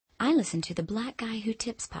I listen to the Black Guy Who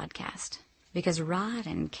Tips podcast because Rod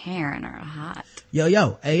and Karen are hot.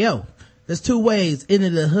 Yo, hey yo. There's two ways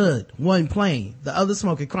into the hood. One plain, the other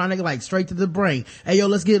smoking chronic like straight to the brain. Hey yo,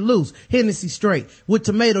 let's get loose. Hennessy straight with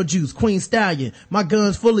tomato juice, Queen Stallion. My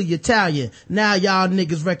gun's fully Italian. Now y'all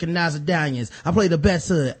niggas recognize Italians. I play the best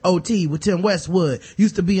hood, OT with Tim Westwood.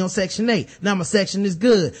 Used to be on Section 8. Now my section is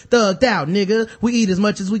good. Thugged out, nigga. We eat as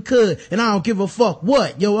much as we could. And I don't give a fuck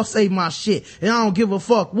what. Yo, I'll save my shit. And I don't give a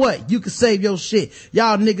fuck what. You can save your shit.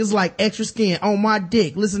 Y'all niggas like extra skin on my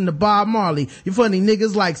dick. Listen to Bob Marley. You funny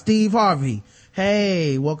niggas like Steve Harvey.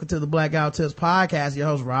 Hey, welcome to the Blackout Tips podcast. Your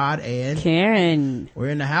host Rod and Karen. We're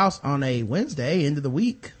in the house on a Wednesday, end of the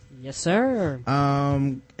week. Yes, sir.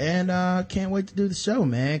 And can't wait to do the show,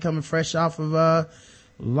 man. Coming fresh off of a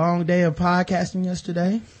long day of podcasting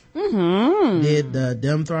yesterday. Did the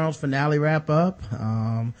Dem Thrones finale wrap up.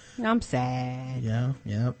 I'm sad. Yeah.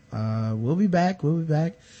 We'll be back.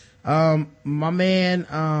 My man,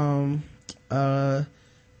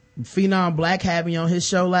 Phenom Black had me on his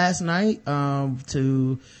show last night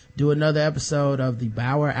to do another episode of the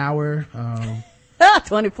Bauer Hour.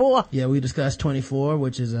 24. Yeah, we discussed 24,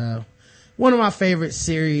 which is one of my favorite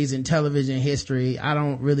series in television history. I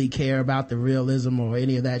don't really care about the realism or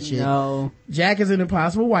any of that shit. No. Jack is an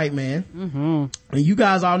impossible white man. And you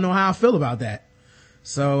guys all know how I feel about that.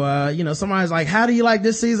 So, somebody's like, how do you like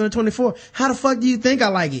this season of 24? How the fuck do you think I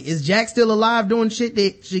like it? Is Jack still alive doing shit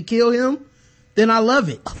that should kill him? Then I love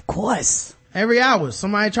it. Of course. Every hour,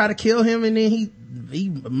 somebody try to kill him and then he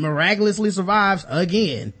miraculously survives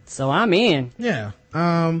again. So I'm in. Yeah.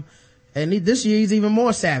 And this year he's even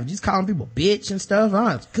more savage. He's calling people bitch and stuff.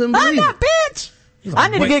 I couldn't believe I'm it. not bitch. Like, I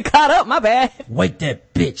need to get caught up. My bad. Wake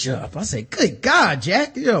that bitch up. I said, good God,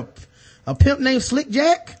 Jack. You're a pimp named Slick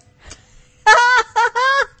Jack.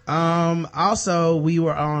 Also we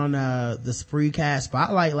were on, the Spreecast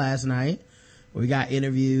Spotlight last night. We got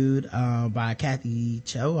interviewed by Kathy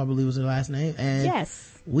Cho, I believe was her last name. And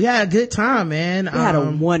yes, we had a good time, man. We had a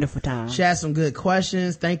wonderful time. She had some good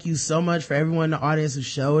questions. Thank you so much for everyone in the audience who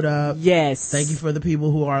showed up. Yes. Thank you for the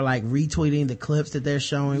people who are like retweeting the clips that they're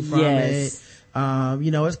showing from it.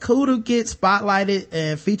 It's cool to get spotlighted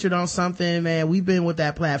and featured on something, man. We've been with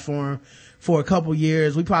that platform for a couple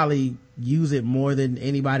years. We probably use it more than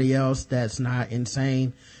anybody else that's not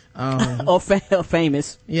insane. Or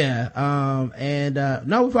famous. Yeah.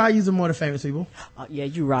 No, we probably use it more than famous people. Yeah,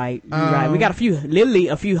 you're right. We got literally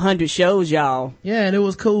a few hundred shows, y'all. Yeah, and it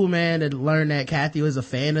was cool, man, to learn that Kathy was a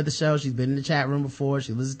fan of the show. She's been in the chat room before.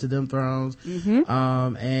 She listened to Dem Thrones.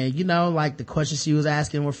 The questions she was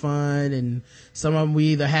asking were fun, and some of them we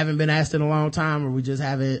either haven't been asked in a long time or we just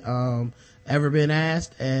haven't, ever been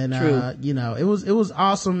asked. And, it was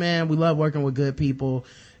awesome, man. We love working with good people.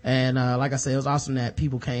 And, like I said, it was awesome that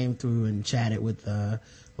people came through and chatted with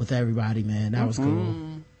everybody, man. That was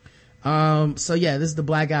cool. This is the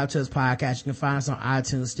Blackout Tips podcast. You can find us on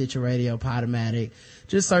iTunes, Stitcher Radio, Podomatic.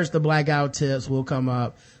 Just search the Blackout Tips. We'll come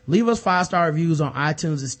up. Leave us 5-star reviews on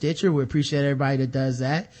iTunes and Stitcher. We appreciate everybody that does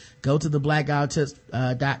that. Go to the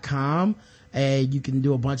blackouttips.com. And you can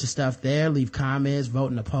do a bunch of stuff there. Leave comments, vote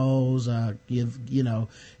in the polls, give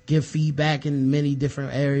feedback in many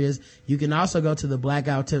different areas. You can also go to the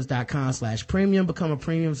blackouttips.com/premium, become a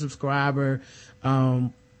premium subscriber.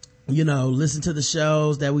 Listen to the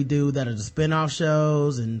shows that we do that are the spinoff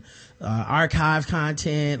shows and, archive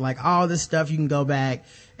content, like all this stuff. You can go back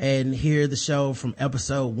and hear the show from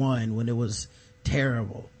episode 1 when it was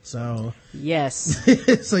terrible. So yes.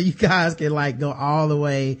 So you guys can go all the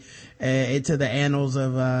way into the annals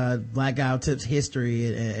of Blackout Tips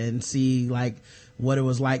history and see what it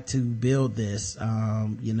was like to build this. So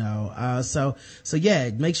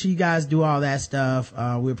make sure you guys do all that stuff.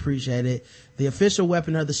 We appreciate it. The official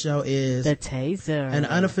weapon of the show is the taser. An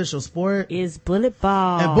unofficial sport is bullet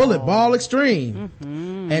ball. And bullet ball extreme.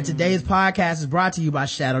 And today's podcast is brought to you by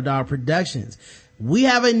Shadow Dog Productions. We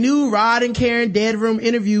have a new Rod and Karen Dead Room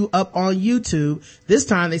interview up on YouTube. This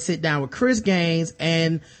time they sit down with Chris Gaines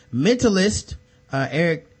and mentalist,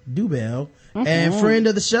 Eric Dubell, and friend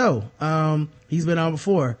of the show. He's been on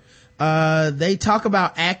before. They talk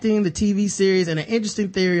about acting, the TV series, and an interesting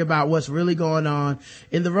theory about what's really going on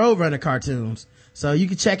in the Roadrunner cartoons. So you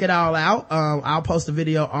can check it all out. I'll post a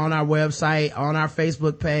video on our website, on our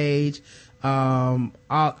Facebook page,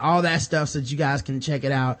 all that stuff so that you guys can check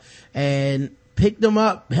it out and pick them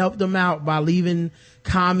up, help them out by leaving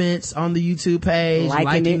comments on the YouTube page,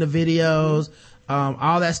 liking the videos.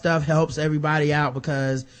 All that stuff helps everybody out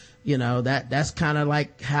because, that's kind of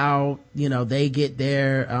like how, they get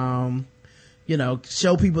their,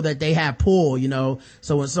 show people that they have pull,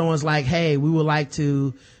 so when someone's like, hey, we would like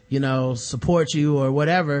to, support you or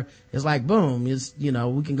whatever, it's like, boom, it's, we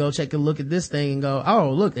can go check a look at this thing and go,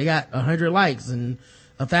 oh, look, they got 100 likes and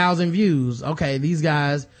 1,000 views. Okay, these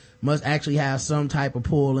guys must actually have some type of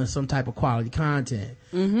pull and some type of quality content.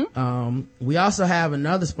 We also have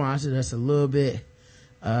another sponsor that's a little bit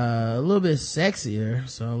sexier.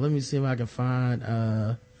 So let me see if I can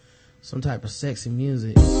find, some type of sexy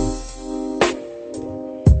music.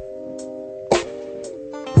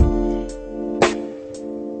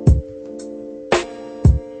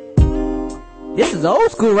 This is old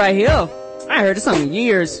school right here. I ain't heard this song in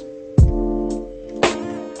years.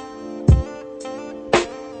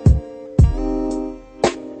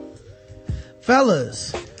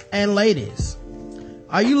 Fellas and ladies,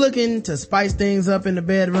 are you looking to spice things up in the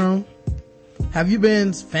bedroom? Have you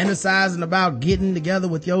been fantasizing about getting together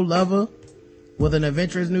with your lover with an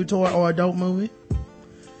adventurous new toy or adult movie?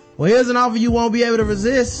 Well, here's an offer you won't be able to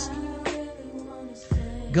resist.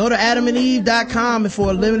 Go to adamandeve.com and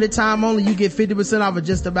for a limited time only, you get 50% off of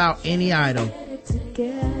just about any item.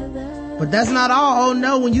 But that's not all. Oh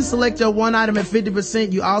no, when you select your one item at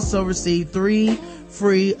 50%, you also receive 3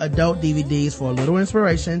 free adult DVDs for a little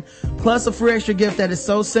inspiration, plus a free extra gift that is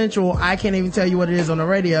so sensual I can't even tell you what it is on the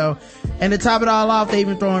radio. And to top it all off, they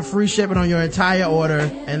even throw in free shipping on your entire order,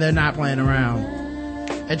 and they're not playing around.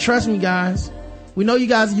 And trust me guys, we know you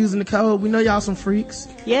guys are using the code. We know y'all some freaks.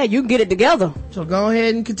 Yeah, you can get it together. So go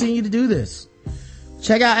ahead and continue to do this.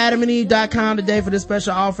 Check out adamandeve.com today for this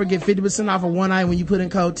special offer. Get 50% off of one item when you put in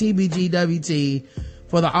code TBGWT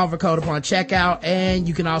for the offer code upon checkout. And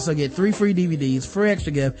you can also get 3 free DVDs, free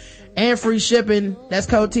extra gift, and free shipping. That's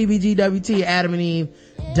code TBGWT at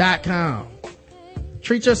adamandeve.com.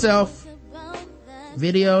 Treat yourself.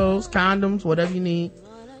 Videos, condoms, whatever you need.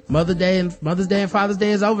 Mother's Day and Father's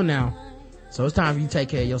Day is over now. So it's time for you to take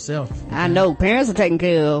care of yourself. I know. Parents are taken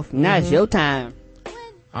care of. Now it's your time.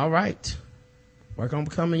 All right. Work on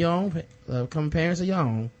becoming your own, becoming parents of your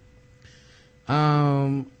own.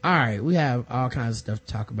 All right. We have all kinds of stuff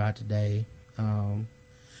to talk about today. I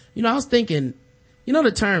was thinking,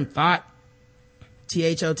 the term thought,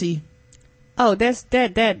 T-H-O-T. Oh, that's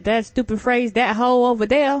that stupid phrase, that hoe over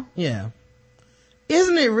there. Yeah.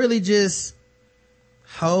 Isn't it really just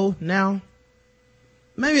hoe now?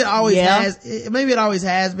 Maybe it always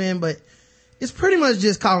has been, but it's pretty much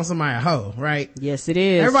just calling somebody a hoe, right? Yes, it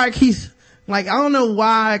is. Everybody keeps, I don't know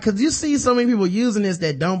why, cause you see so many people using this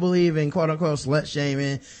that don't believe in quote unquote slut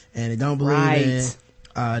shaming, and they don't believe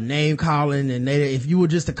in, name calling, and if you were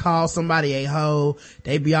just to call somebody a hoe,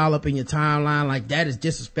 they'd be all up in your timeline, like that is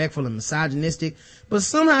disrespectful and misogynistic, but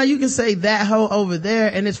somehow you can say that hoe over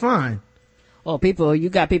there and it's fine. Oh, you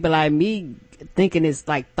got people like me thinking it's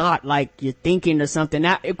like thought, like you're thinking or something.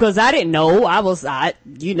 Because I didn't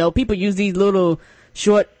know. People use these little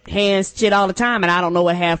shorthand shit all the time, and I don't know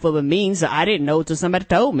what half of it means, so I didn't know until somebody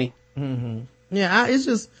told me. Yeah, it's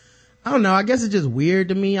just, I don't know. I guess it's just weird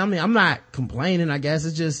to me. I mean, I'm not complaining. I guess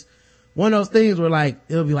it's just one of those things where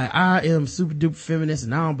it'll be like, I am super duper feminist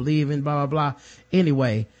and I don't believe in blah, blah, blah.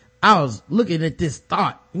 Anyway, I was looking at this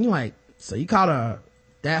thought and you're like, so you call her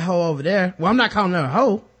that hoe over there? Well, I'm not calling her a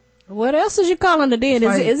hoe. What else is you calling her then?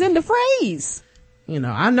 It's in the phrase.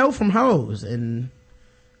 I know from hoes, and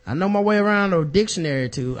I know my way around a dictionary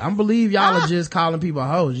too. I believe y'all are just calling people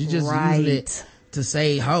hoes. You just using it to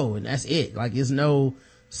say hoe, and that's it. It's no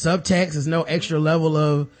subtext, there's no extra level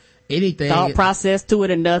of anything. Thought process to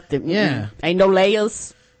it or nothing. Yeah. Ain't no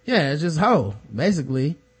layers. Yeah, it's just hoe,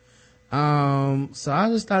 basically. So I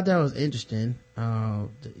just thought that was interesting,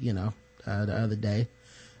 the other day.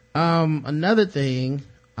 Another thing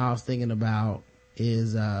I was thinking about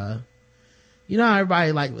is, how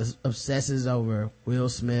everybody obsesses over Will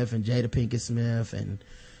Smith and Jada Pinkett Smith and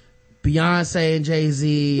Beyonce and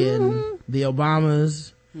Jay-Z and the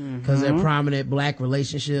Obamas because they're prominent black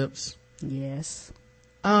relationships. Yes.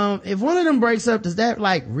 If one of them breaks up, does that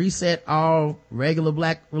reset all regular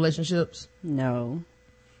black relationships? No.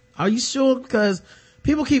 Are you sure? Because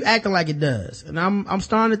people keep acting like it does, and I'm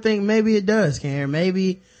starting to think maybe it does, Karen.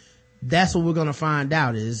 Maybe that's what we're gonna find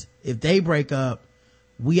out, is if they break up,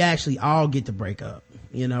 we actually all get to break up.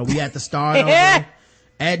 We have to start over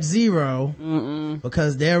at zero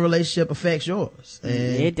because their relationship affects yours. And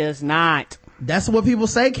it does not. That's what people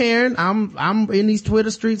say, Karen. I'm in these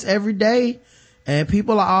Twitter streets every day, and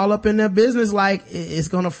people are all up in their business it's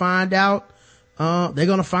gonna find out, they're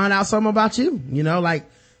gonna find out something about you.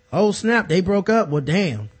 Oh snap, they broke up. Well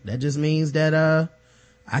damn, that just means that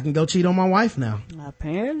I can go cheat on my wife now.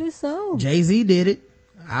 Apparently so. Jay-Z did it.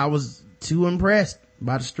 I was too impressed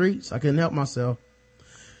by the streets. I couldn't help myself.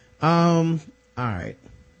 All right.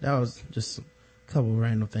 That was just a couple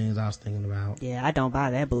random things I was thinking about. Yeah, I don't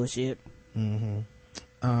buy that bullshit. Well,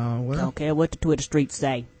 Don't care what the Twitter streets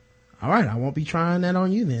say. all right, I won't be trying that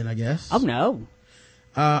on you then, I guess. Oh no.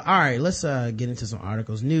 All right, let's get into some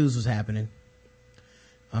articles. News was happening.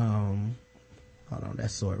 Hold on,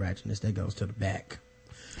 that's sword ratchetness. That goes to the back.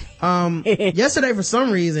 Yesterday, for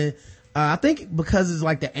some reason, I think because it's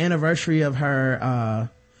like the anniversary of her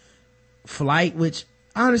flight, which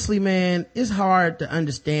honestly, man, it's hard to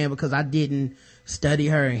understand because I didn't study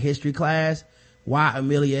her in history class, why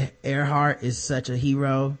Amelia Earhart is such a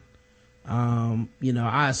hero.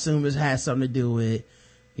 I assume it has something to do with,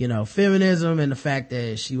 feminism and the fact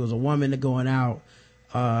that she was a woman going out,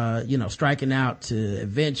 striking out to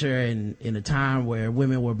adventure and in a time where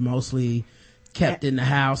women were mostly kept in the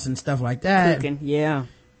house and stuff like that. Cooking, yeah.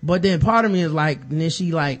 But then part of me is like, and then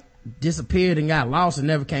she like disappeared and got lost and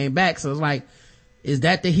never came back. So it's like, is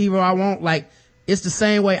that the hero I want? Like, it's the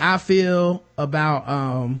same way I feel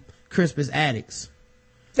about, Crispus Attucks.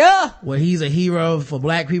 Yeah. Where he's a hero for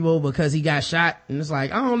black people because he got shot. And it's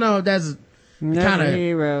like, I don't know if that's the kind of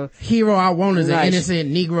hero I want as an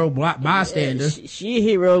innocent Negro bystander. She a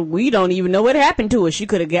hero. We don't even know what happened to her. She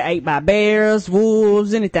could have got ate by bears,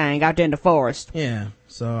 wolves, anything out there in the forest. Yeah.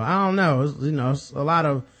 So I don't know. It's a lot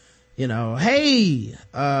of, hey,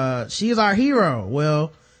 she's our hero.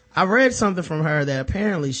 Well, I read something from her that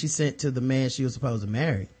apparently she sent to the man she was supposed to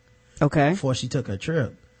marry. Okay. Before she took her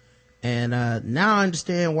trip. And now I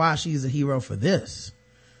understand why she's a hero for this.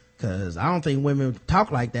 Cause I don't think women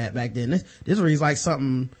talk like that back then. This reads like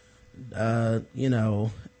something, a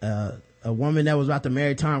woman that was about to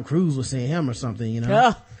marry Tom Cruise was saying him or something,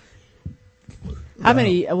 How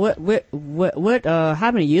many,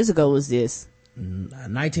 how many years ago was this?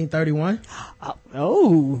 1931.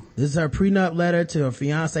 Oh. This is her prenup letter to her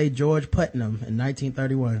fiance George Putnam in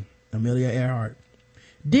 1931. Amelia Earhart.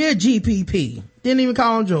 Dear GPP. Didn't even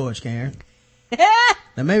call him George, Karen.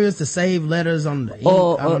 Now maybe it's to save letters on the ink.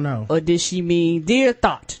 I don't know. Or did she mean dear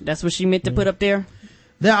thought? That's what she meant to put up there?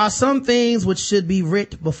 There are some things which should be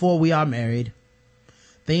writ before we are married.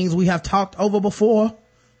 Things we have talked over before.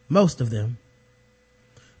 Most of them.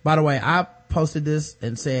 By the way, I posted this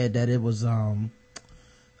and said that it was a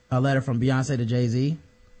letter from Beyonce to Jay-Z.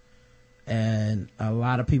 And a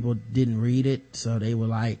lot of people didn't read it. So they were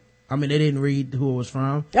like, they didn't read who it was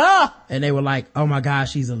from. And they were like, oh my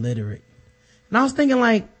gosh, she's illiterate. And I was thinking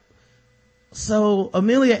like, so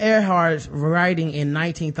Amelia Earhart's writing in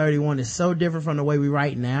 1931 is so different from the way we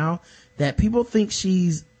write now that people think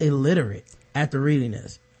she's illiterate after reading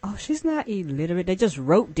this. Oh, she's not illiterate. They just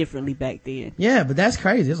wrote differently back then. Yeah, but that's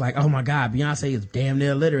crazy. It's like, oh my God, Beyonce is damn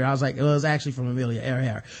near illiterate. I was like, it was actually from Amelia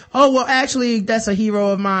Earhart. Oh, well, actually, that's a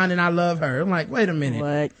hero of mine and I love her. I'm like, wait a minute.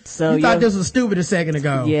 What? So you thought this was stupid a second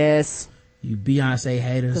ago. Yes. You Beyonce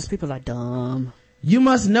haters. Because people are dumb. You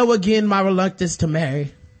must know again my reluctance to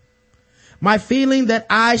marry. My feeling that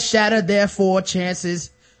I shatter thereby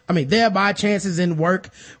chances in work,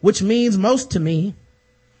 which means most to me.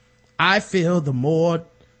 I feel the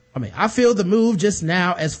move just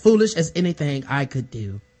now as foolish as anything I could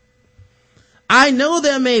do. I know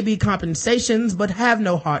there may be compensations, but have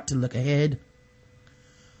no heart to look ahead.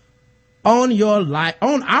 On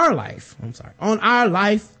our life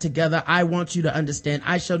together, I want you to understand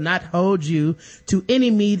I shall not hold you to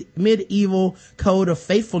any medieval code of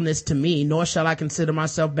faithfulness to me, nor shall I consider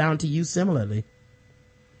myself bound to you similarly.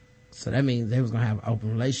 So that means they was gonna have an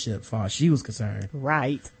open relationship as far as she was concerned.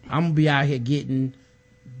 Right. I'm gonna be out here getting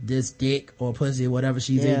this dick or pussy, whatever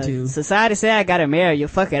she's into. Society say I gotta marry you.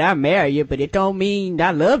 Fuck it, I marry you, but it don't mean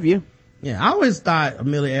I love you. Yeah, I always thought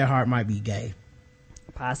Amelia Earhart might be gay.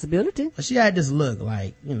 Possibility. But she had this look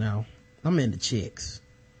like, I'm into chicks.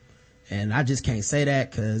 And I just can't say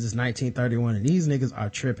that because it's 1931 and these niggas are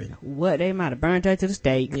tripping. What? They might have burned her to the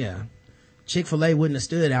stake. Yeah. Chick-fil-A wouldn't have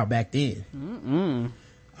stood out back then.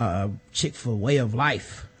 Chick-fil way of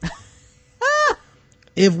life.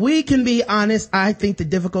 If we can be honest, I think the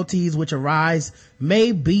difficulties which arise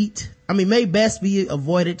may best be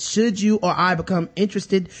avoided should you or I become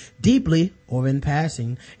interested deeply or in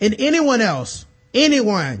passing in anyone else.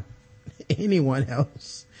 Anyone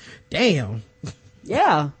else. Damn.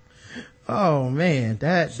 Yeah. Oh man,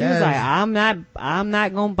 she was like, I'm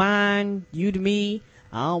not gonna bind you to me.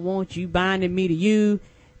 I don't want you binding me to you.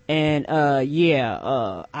 And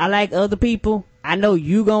I like other people. I know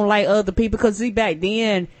you gonna like other people, cause see, back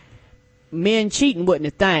then men cheating wasn't a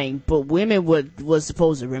thing, but women was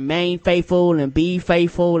supposed to remain faithful and be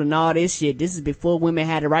faithful and all this shit. This is before women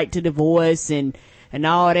had the right to divorce and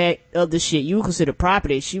all that other shit. You were considered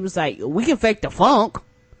property. She was like, we can fake the funk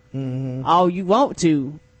all you want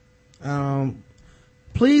to.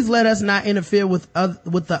 Please let us not interfere with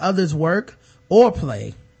the other's work or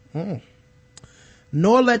play.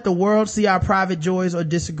 Nor let the world see our private joys or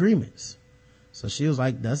disagreements. So she was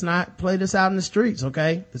like, let's not play this out in the streets,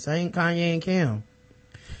 okay? This ain't Kanye and Kim.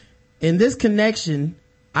 In this connection,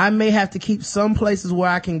 I may have to keep some places where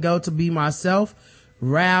I can go to be myself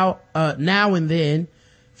now and then,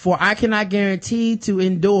 for I cannot guarantee to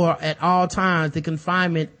endure at all times the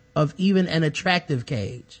confinement of even an attractive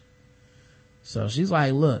cage. So she's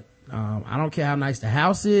like, look, I don't care how nice the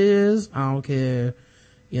house is. I don't care,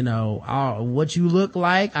 what you look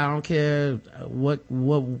like. I don't care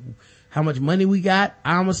how much money we got.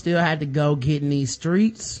 I'ma still have to go get in these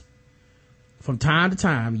streets from time to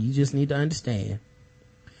time. You just need to understand.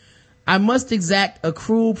 I must exact a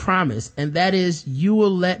cruel promise, and that is you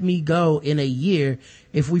will let me go in a year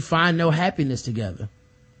if we find no happiness together.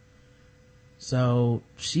 So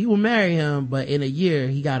she will marry him, but in a year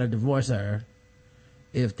he gotta divorce her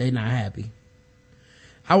if they're not happy.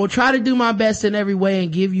 I will try to do my best in every way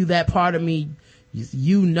and give you that part of me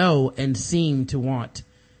you know and seem to want.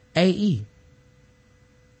 AE.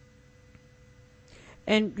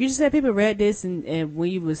 And you just said people read this and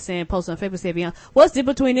when you was saying post on Facebook said beyond, what's the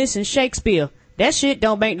difference between this and Shakespeare? That shit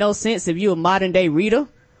don't make no sense if you a modern day reader.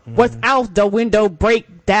 Without the window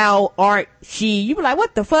break thou art she. You be like,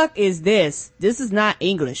 what the fuck is this? This is not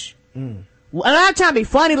English. And I'm trying to be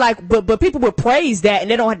funny, like, but people would praise that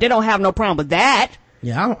and they don't have no problem with that.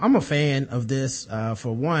 Yeah, I'm a fan of this.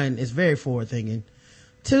 For one, it's very forward thinking.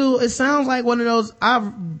 Two, it sounds like one of those, I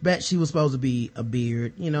bet she was supposed to be a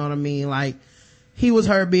beard. You know what I mean? Like, he was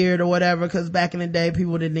her beard or whatever, cause back in the day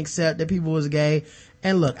people didn't accept that people was gay.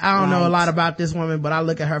 And look, I don't know a lot about this woman, but I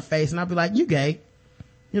look at her face and I'll be like, you gay.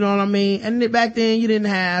 You know what I mean? And back then you didn't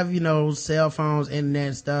have, cell phones, internet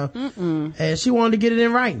and stuff. And she wanted to get it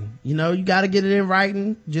in writing. You gotta get it in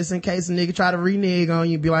writing just in case a nigga try to renege on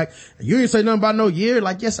you. Be like, you didn't say nothing about no year.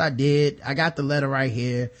 Like, yes, I did. I got the letter right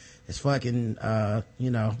here. It's fucking, I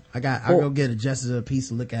go get a justice of the peace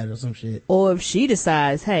to look at it or some shit. Or if she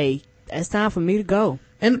decides, hey, it's time for me to go.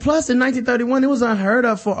 And plus in 1931, it was unheard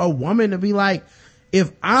of for a woman to be like, if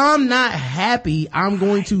I'm not happy, I'm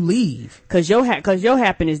going to leave. Cause your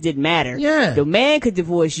happiness didn't matter. Yeah. The man could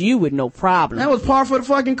divorce you with no problem. That was par for the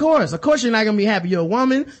fucking course. Of course you're not gonna be happy. You're a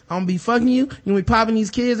woman. I'm gonna be fucking you. You're gonna be popping these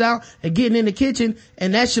kids out and getting in the kitchen,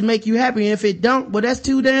 and that should make you happy. And if it don't, well, that's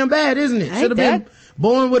too damn bad, isn't it? Should have been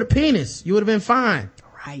born with a penis. You would have been fine.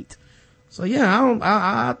 Right. So yeah,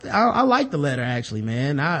 I like the letter actually,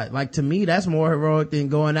 man. To me, that's more heroic than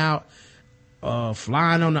going out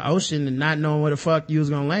flying on the ocean and not knowing where the fuck you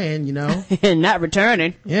was gonna land, and not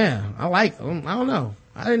returning. Yeah, I don't know.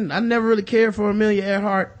 I never really cared for Amelia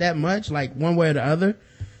Earhart that much, like one way or the other.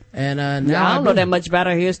 And now I don't know that much about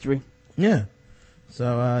her history. Yeah.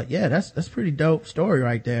 So that's pretty dope story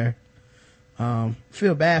right there.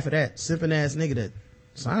 Feel bad for that simping ass nigga that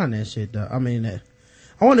signed that shit though. I mean,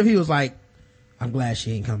 I wonder if he was like, I'm glad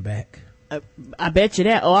she ain't come back. I bet you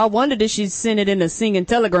that. Oh, I wondered if she sent it in a singing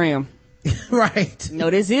telegram. Right.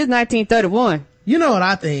 No, this is 1931. You know what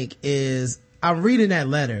I think is, I'm reading that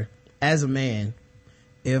letter as a man.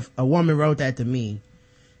 If a woman wrote that to me,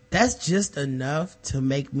 that's just enough to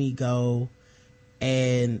make me go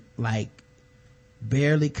and like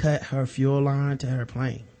barely cut her fuel line to her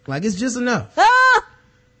plane. Like, it's just enough. I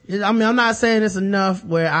mean, I'm not saying it's enough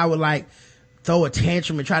where I would like throw a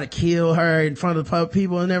tantrum and try to kill her in front of the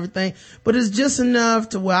people and everything, but it's just enough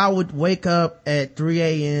to where I would wake up at 3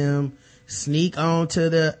 a.m., sneak on to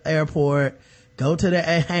the airport, go to the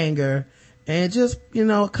hangar, and just,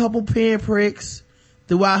 a couple pinpricks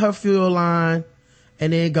throughout her fuel line,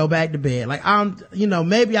 and then go back to bed. Like,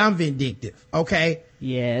 maybe I'm vindictive, okay?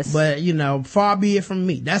 Yes. But, far be it from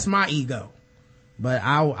me. That's my ego. But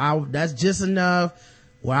that's just enough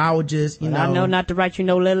where I would just, I know not to write you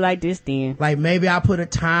no letter like this then. Like, maybe I put a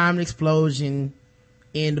timed explosion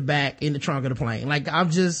in the trunk of the plane. Like,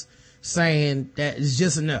 I'm just saying that it's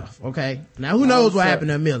just enough, okay? Now, who knows what happened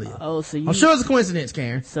to Amelia? I'm sure it's a coincidence,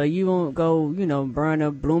 Karen. So you won't go, burn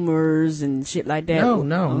up bloomers and shit like that?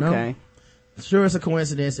 No. Okay. Sure it's a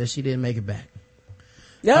coincidence that she didn't make it back.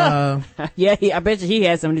 Yeah. I bet you he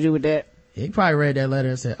had something to do with that. He probably read that letter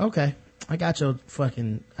and said, okay, I got your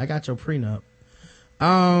prenup.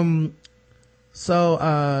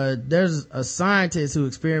 So there's a scientist who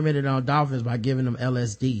experimented on dolphins by giving them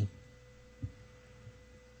LSD.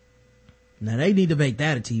 Now they need to make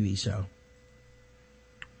that a TV show.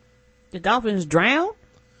 The dolphins drown?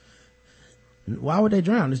 Why would they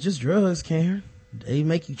drown? It's just drugs, Karen. They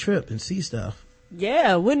make you trip and see stuff.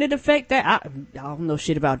 Yeah, wouldn't it affect that? I don't know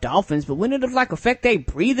shit about dolphins, but wouldn't it like affect they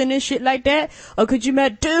breathing and shit like that? Or could you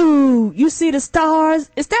imagine, dude, you see the stars?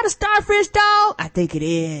 Is that a starfish, dog? I think it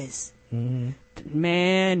is. Mm-hmm.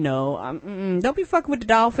 Man, no. Don't be fucking with the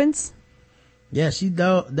dolphins. Yeah,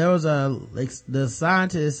 there was the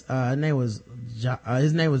scientist, his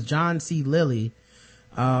name was John C. Lilly.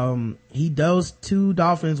 He dosed 2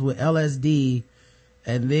 dolphins with LSD,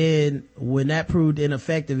 and then when that proved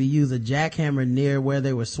ineffective, he used a jackhammer near where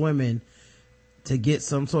they were swimming to get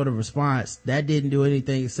some sort of response. That didn't do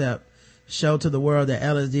anything except show to the world that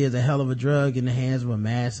LSD is a hell of a drug in the hands of a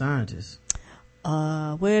mad scientist.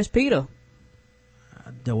 Where's Peter?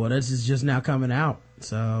 Well, this is just now coming out,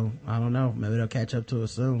 so I don't know. Maybe they'll catch up to it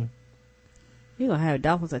soon. You gonna have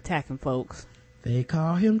dolphins attacking folks. They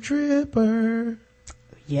call him Tripper.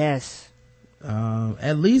 Yes.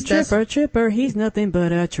 At least Tripper, he's nothing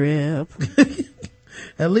but a trip.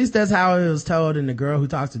 At least that's how it was told. And the girl who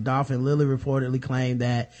talks to Dolphin, Lily, reportedly claimed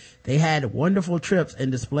that they had wonderful trips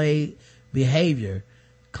and displayed behavior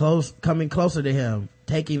coming closer to him,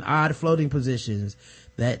 taking odd floating positions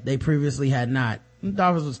that they previously had not. The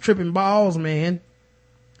dolphins was tripping balls, man.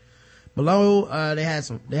 Below, they have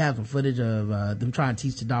some footage of them trying to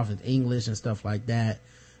teach the dolphins English and stuff like that.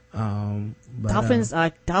 Dolphins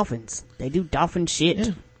are dolphins. They do dolphin shit.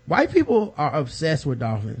 Yeah. White people are obsessed with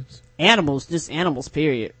dolphins. Animals, just animals,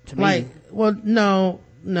 period. To me. Well, no.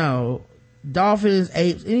 Dolphins,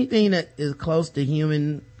 apes, anything that is close to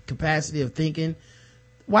human capacity of thinking,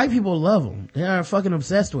 white people love them. They are fucking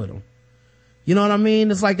obsessed with them. You know what I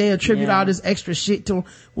mean? It's like they attribute all this extra shit to them.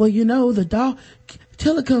 Well, the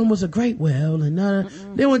Telecom was a great whale, and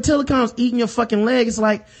then when Telecom's eating your fucking leg, it's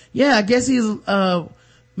like, yeah, I guess he's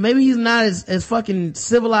maybe he's not as fucking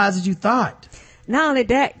civilized as you thought. Not only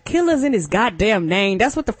that, killer's in his goddamn name.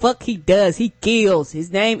 That's what the fuck he does. He kills.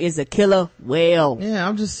 His name is a killer whale. Yeah,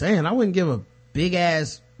 I'm just saying, I wouldn't give a big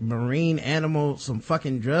ass marine animal some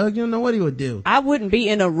fucking drug. You don't know what he would do. I wouldn't be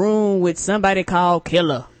in a room with somebody called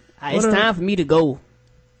Killer. It's time for me to go.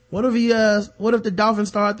 What if the dolphin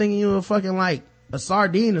started thinking you were fucking like a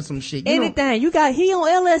sardine or some shit? Anything. He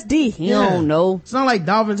on LSD. He don't know. It's not like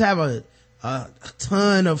dolphins have a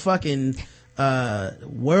ton of fucking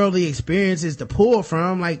worldly experiences to pull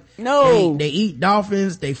from. Like, no, they eat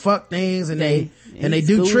dolphins, they fuck things, and they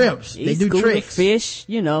do trips. They do tricks. Fish,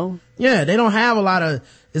 Yeah, they don't have a lot of.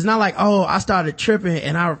 It's not like, oh, I started tripping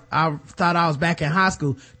and I thought I was back in high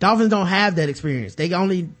school. Dolphins don't have that experience. They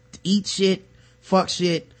only eat shit, fuck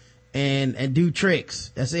shit, and do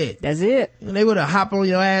tricks. That's it. And they would have hop on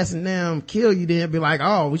your ass and damn kill you, then be like,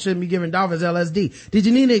 oh, we shouldn't be giving dolphins LSD. Did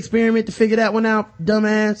you need an experiment to figure that one out,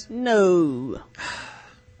 dumbass? No.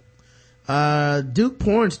 Duke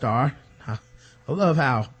porn star. I love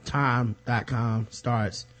how time.com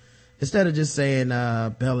starts. Instead of just saying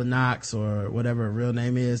Bella Knox or whatever her real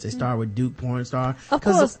name is, they start with Duke porn star. Of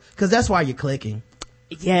course. Because that's why you're clicking.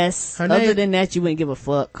 Yes. Other than that, you wouldn't give a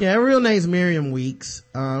fuck. Yeah, her real name's Miriam Weeks.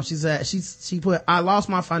 She put, I lost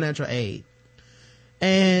my financial aid.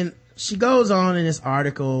 And she goes on in this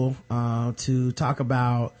article to talk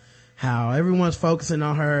about how everyone's focusing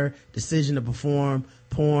on her decision to perform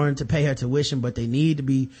porn to pay her tuition, but they need to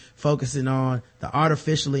be focusing on the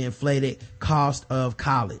artificially inflated cost of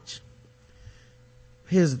college.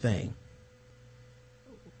 Here's the thing.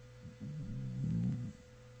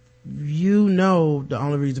 The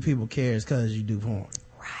only reason people care is because you do porn.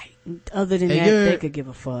 Right. Other than that, they could give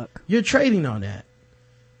a fuck. You're trading on that.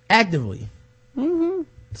 Actively. Mm-hmm.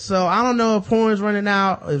 So I don't know if porn's running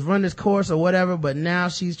its course or whatever, but now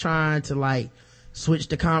she's trying to switch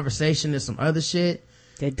the conversation to some other shit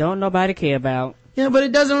that don't nobody care about. Yeah, but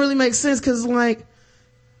it doesn't really make sense because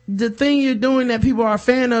the thing you're doing that people are a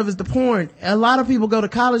fan of is the porn. A lot of people go to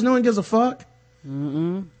college, no one gives a fuck.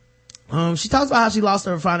 She talks about how she lost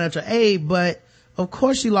her financial aid, but of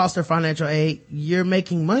course she lost her financial aid. You're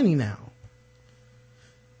making money now.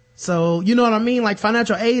 So, you know what I mean?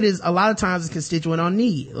 Financial aid is a lot of times is constituent on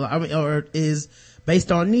need. Or is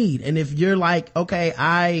based on need. And if you're okay,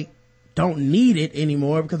 I don't need it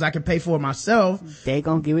anymore because I can pay for it myself. They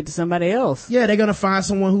gonna give it to somebody else. Yeah, they're gonna find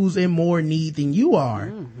someone who's in more need than you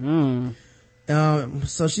are.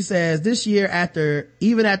 So she says, this year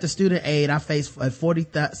even after student aid, I faced a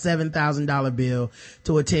 $47,000 bill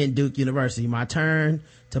to attend Duke University. My turn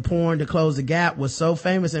to porn to close the gap was so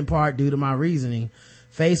famous in part due to my reasoning.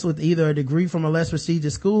 Faced with either a degree from a less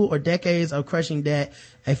prestigious school or decades of crushing debt,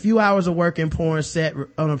 a few hours of work on a porn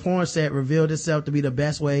set revealed itself to be the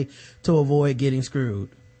best way to avoid getting screwed.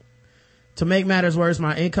 To make matters worse,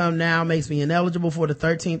 my income now makes me ineligible for the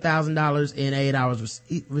 $13,000 in aid I was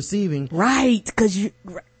receiving. Right, because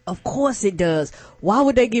Of course it does. Why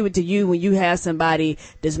would they give it to you when you have somebody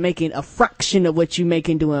that's making a fraction of what you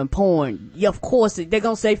making doing porn? Yeah, of course they're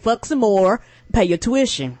gonna say fuck some more, pay your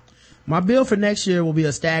tuition. My bill for next year will be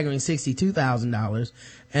a staggering $62,000,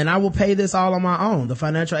 and I will pay this all on my own. The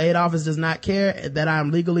financial aid office does not care that I'm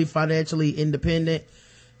legally financially independent.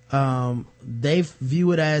 They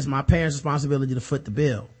view it as my parents' responsibility to foot the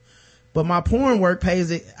bill. But my porn work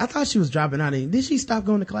pays it. I thought she was dropping out. Did she stop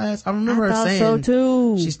going to class? I remember her saying so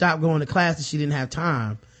too. She stopped going to class and she didn't have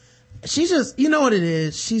time. She's just, you know what it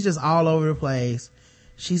is? She's just all over the place.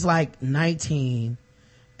 She's like 19.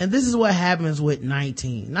 And this is what happens with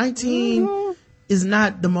 19. 19 is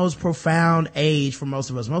not the most profound age for most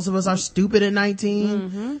of us. Most of us are stupid at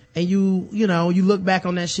 19. And you look back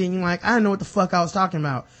on that shit and you're like, I don't know what the fuck I was talking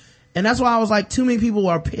about. And that's why I was like, too many people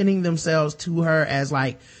are pinning themselves to her as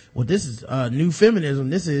like, well, this is new feminism.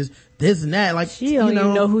 This is this and that. Like, she don't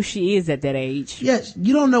even know who she is at that age. Yes,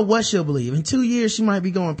 you don't know what she'll believe. In 2 years, she might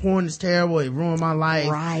be going, porn is terrible. It ruined my life.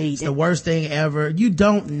 Right. It's the worst thing ever. You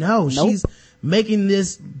don't know. Nope. She's making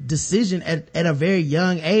this decision at a very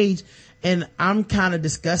young age. And I'm kind of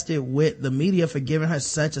disgusted with the media for giving her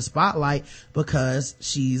such a spotlight because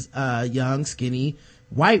she's a young, skinny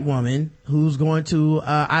white woman who's going to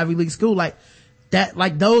Ivy League school. Like, that,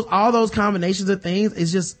 like all those combinations of things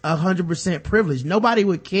is just 100% privilege. Nobody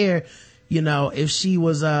would care, if she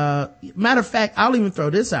was, matter of fact, I'll even throw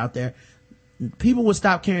this out there. People would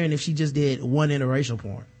stop caring if she just did one interracial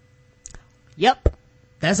porn. Yep.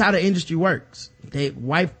 That's how the industry works.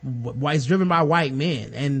 It's driven by white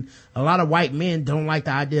men, and a lot of white men don't like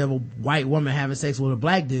the idea of a white woman having sex with a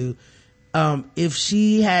black dude. If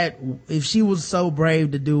she was so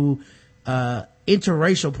brave to do,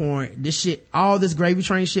 interracial porn, all this gravy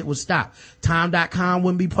train shit would stop. Time.com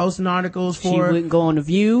wouldn't be posting articles for her. She wouldn't go on The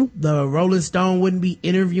View. The Rolling Stone wouldn't be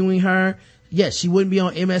interviewing her. Yes, she wouldn't be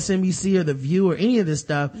on MSNBC or The View or any of this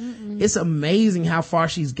stuff. It's amazing how far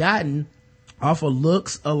she's gotten off of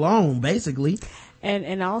looks alone, basically.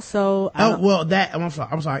 And also, I'm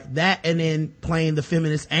sorry. That, and then playing the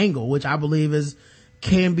feminist angle, which I believe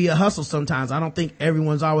can be a hustle sometimes. I don't think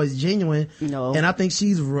everyone's always genuine. No. And I think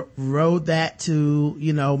she's rode that to,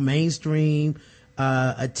 mainstream,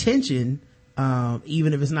 attention,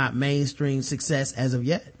 even if it's not mainstream success as of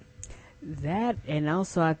yet. That, and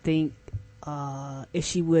also I think,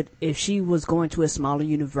 if she was going to a smaller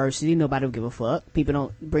university, nobody would give a fuck. People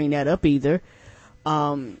don't bring that up either.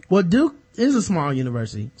 Well, Duke is a small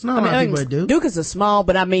university. It's not a lot of people at Duke. Duke is a small,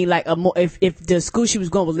 but I mean, like if the school she was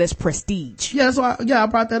going was less prestige. Yeah, that's why. I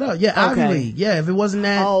brought that up. Yeah, Ivy League. Yeah, if it wasn't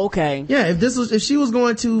that. Oh, okay. Yeah, if she was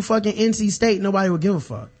going to fucking NC State, nobody would give a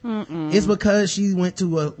fuck. It's because she went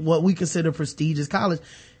to what we consider prestigious college.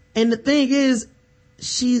 And the thing is,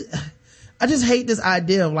 I just hate this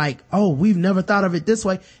idea of like, oh, we've never thought of it this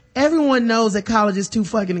way. Everyone knows that college is too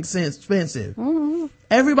fucking expensive.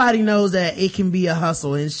 Everybody knows that it can be a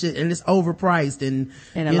hustle and shit, and it's overpriced, and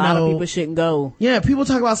a lot of people shouldn't go. Yeah, people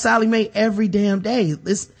talk about Sally Mae every damn day.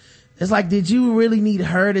 It's like, did you really need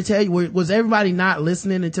her to tell you? Was everybody not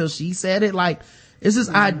listening until she said it? Like, it's this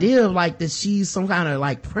idea of like that she's some kind of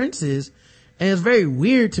like princess, and it's very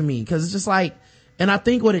weird to me because it's just like, and I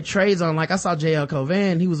think what it trades on, like I saw JL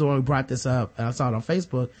Covan, he was the one who brought this up, and I saw it on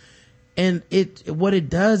Facebook, and what it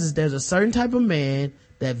does is there's a certain type of man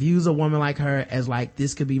that views a woman like her as like,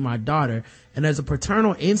 this could be my daughter, and there's a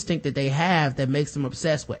paternal instinct that they have that makes them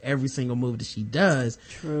obsessed with every single move that she does.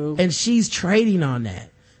 True. And she's trading on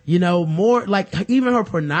that, more like even her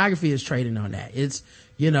pornography is trading on that. It's,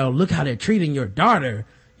 look how they're treating your daughter,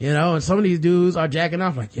 and some of these dudes are jacking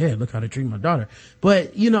off like, yeah, look how they're treating my daughter.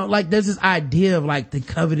 But, like there's this idea of like the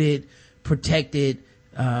coveted, protected,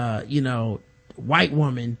 white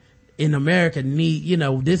woman in America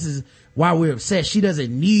this is why we're obsessed. She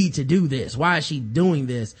doesn't need to do this. Why is she doing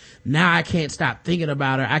this? Now I can't stop thinking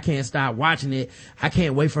about her. I can't stop watching it. I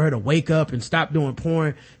can't wait for her to wake up and stop doing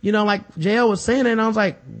porn. Like JL was saying it, and I was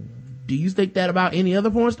like, do you think that about any other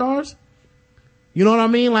porn stars? You know what I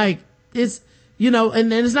mean? Like, it's,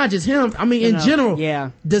 and it's not just him. I mean, in general. Yeah.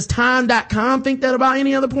 Does Time.com think that about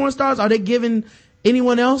any other porn stars? Are they giving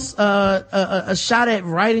anyone else a shot at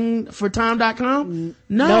writing for Time.com?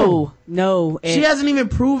 No. She hasn't even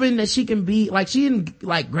proven that she can be, like, she didn't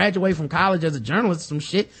like graduate from college as a journalist or some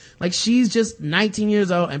shit. Like, she's just 19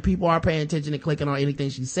 years old and people are paying attention and clicking on anything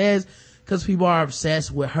she says because people are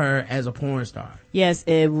obsessed with her as a porn star. Yes,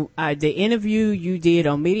 the interview you did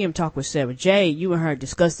on Medium Talk with Sarah J, you and her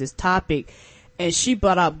discussed this topic, and she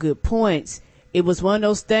brought up good points. It was one of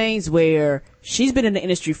those things where she's been in the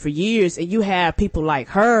industry for years, and you have people like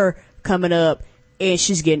her coming up and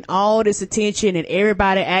she's getting all this attention, and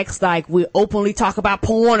everybody acts like we openly talk about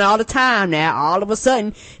porn all the time now. All of a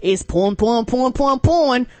sudden, it's porn,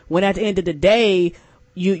 when at the end of the day,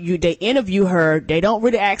 they interview her, they don't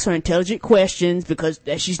really ask her intelligent questions because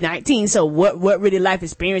she's 19, so what really life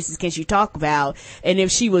experiences can she talk about? And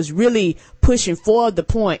if she was really pushing for the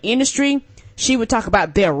porn industry, she would talk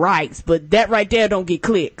about their rights, but that right there don't get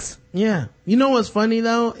clicks. Yeah. You know what's funny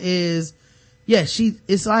though is, yeah,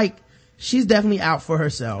 it's like, she's definitely out for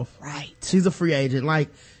herself. Right. She's a free agent. Like,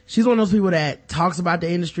 she's one of those people that talks about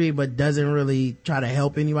the industry but doesn't really try to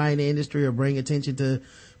help anybody in the industry or bring attention to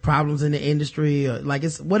problems in the industry. Or, like,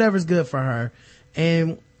 it's whatever's good for her.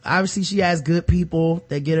 And obviously she has good people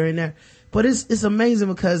that get her in there. But it's amazing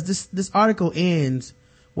because this article ends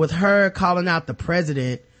with her calling out the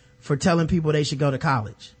president for telling people they should go to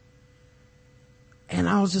college. And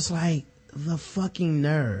I was just like, the fucking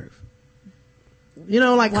nerve. You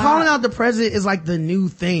know, like, wow. Calling out the president is like the new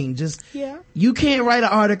thing. Just, yeah. You can't write an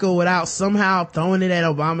article without somehow throwing it at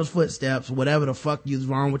Obama's footsteps, whatever the fuck is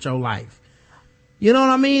wrong with your life. You know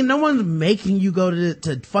what I mean? No one's making you go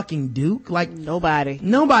to fucking Duke. Like, nobody.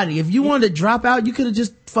 If you wanted to drop out, you could have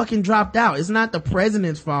just fucking dropped out. It's not the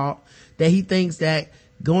president's fault that he thinks that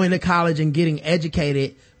going to college and getting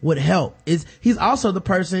educated would help. He's also the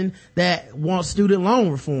person that wants student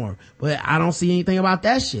loan reform, but I don't see anything about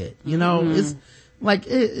that shit. You know, It's like,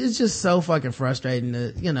 it's just so fucking frustrating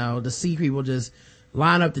to see people just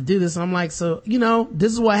line up to do this. I'm like, so,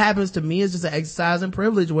 this is what happens to me. It's just an exercise in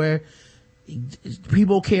privilege where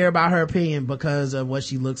people care about her opinion because of what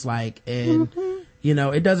she looks like. And,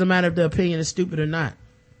 it doesn't matter if the opinion is stupid or not.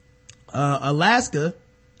 Alaska,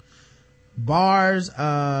 bars,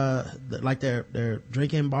 like they're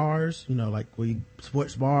drinking bars, like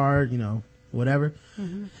sports bar, whatever.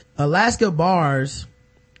 Alaska bars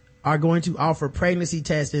are going to offer pregnancy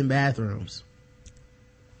tests in bathrooms.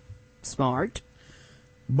 Smart.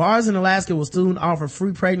 Bars in Alaska will soon offer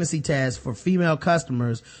free pregnancy tests for female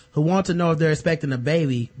customers who want to know if they're expecting a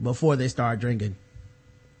baby before they start drinking.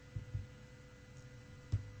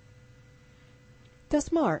 That's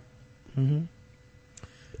smart. And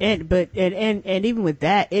even with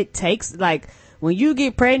that, it takes, like, when you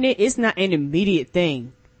get pregnant, it's not an immediate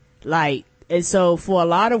thing. Like, and so for a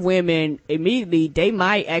lot of women, immediately, they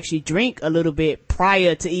might actually drink a little bit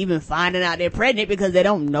prior to even finding out they're pregnant because they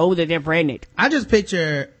don't know that they're pregnant. I just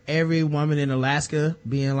picture every woman in Alaska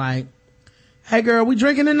being like, hey girl, we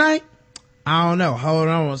drinking tonight? I don't know. Hold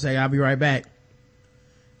on one second. I'll be right back.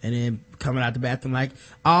 And then coming out the bathroom like,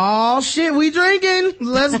 oh shit, we drinking.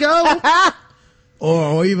 Let's go.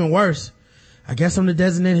 or even worse. I guess I'm the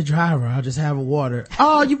designated driver. I'll just have a water.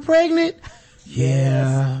 Oh, you pregnant?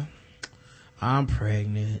 Yeah. I'm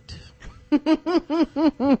pregnant. Pregnancy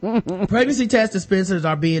test dispensers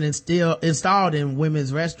are being installed in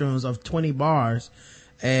women's restrooms of 20 bars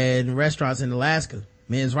and restaurants in Alaska.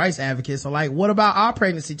 Men's rights advocates are like, what about our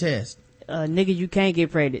pregnancy test? Nigga, you can't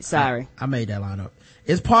get pregnant. Sorry. I made that line up.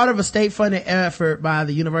 It's part of a state-funded effort by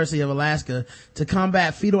the University of Alaska to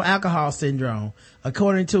combat fetal alcohol syndrome.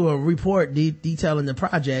 According to a report detailing the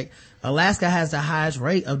project, Alaska has the highest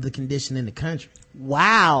rate of the condition in the country.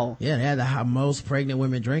 Wow. Yeah, they have the most pregnant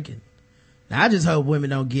women drinking. Now, I just hope women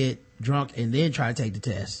don't get drunk and then try to take the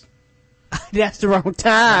test. That's the wrong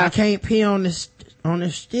time. I can't pee on this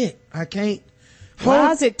stick. I can't.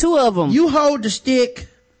 Why is it two of them? You hold the stick,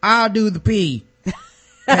 I'll do the pee.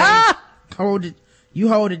 Okay? Hold it. You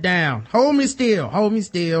hold it down. Hold me still.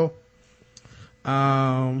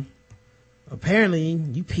 Apparently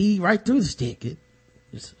you pee right through the stick.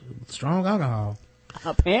 It's strong alcohol.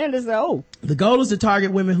 Apparently so. The goal is to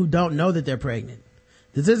target women who don't know that they're pregnant.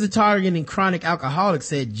 This isn't targeting chronic alcoholics,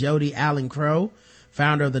 said Jody Allen Crow,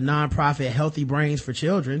 founder of the nonprofit Healthy Brains for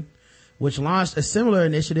Children, which launched a similar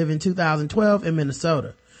initiative in 2012 in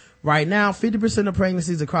Minnesota. Right now, 50% of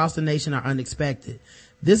pregnancies across the nation are unexpected.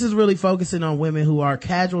 This is really focusing on women who are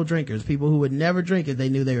casual drinkers, people who would never drink if they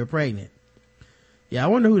knew they were pregnant. Yeah, I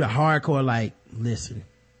wonder who the hardcore, like, listen,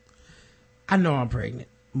 I know I'm pregnant,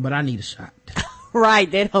 but I need a shot.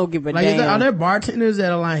 Right, they don't give a damn. Are there bartenders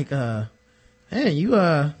that are like, hey, is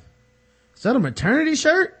that a maternity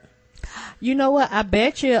shirt? You know what? I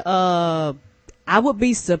bet you, I would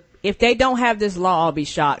be, if they don't have this law, I'll be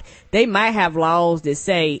shocked. They might have laws that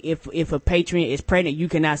say if a patron is pregnant, you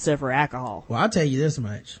cannot serve her alcohol. Well, I'll tell you this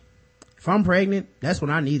much. If I'm pregnant, that's when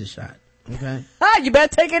I need a shot. Okay? You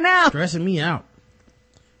better take it now. Stressing me out.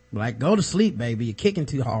 Like, go to sleep, baby. You're kicking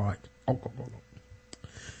too hard.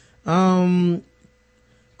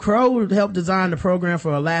 Crow helped design the program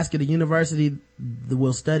for Alaska. The university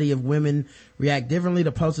will study if women react differently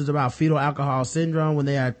to posters about fetal alcohol syndrome when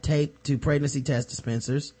they are taped to pregnancy test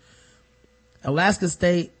dispensers. Alaska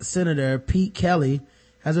State Senator Pete Kelly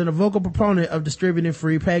has been a vocal proponent of distributing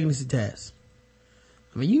free pregnancy tests.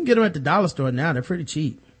 I mean, you can get them at the dollar store now. They're pretty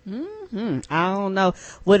cheap. I don't know.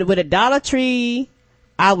 With a Dollar Tree,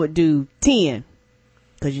 I would do 10.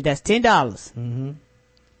 Cause that's $10.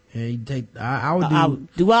 Yeah, you take, I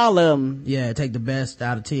would do all of them. Yeah, take the best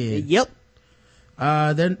out of 10. Yep.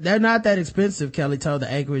 They're not that expensive, Kelly told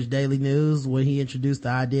the Anchorage Daily News when he introduced the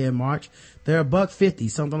idea in March. They're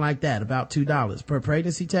 $1.50, something like that, about $2 per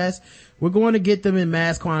pregnancy test. We're going to get them in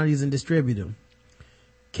mass quantities and distribute them.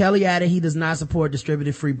 Kelly added he does not support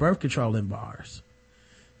distributing free birth control in bars.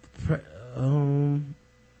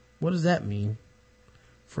 What does that mean?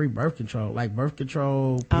 Free birth control, like birth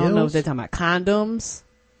control pills? I don't know if they're talking about condoms.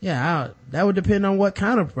 Yeah, that would depend on what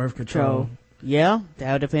kind of birth control. Yeah,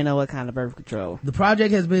 that would depend on what kind of birth control. The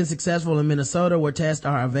project has been successful in Minnesota, where tests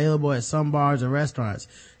are available at some bars and restaurants,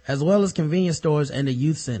 as well as convenience stores and a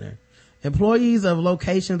youth center. Employees of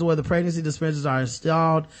locations where the pregnancy dispensers are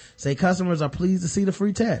installed say customers are pleased to see the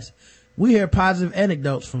free test. We hear positive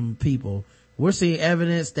anecdotes from people. We're seeing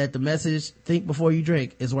evidence that the message, think before you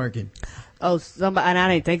drink, is working. Oh, somebody, and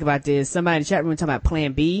I didn't think about this. Somebody in the chat room talking about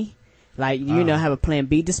Plan B. Like, have a Plan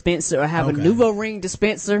B dispenser or have a NuvaRing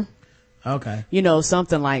dispenser. Okay.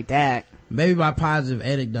 Something like that. Maybe by positive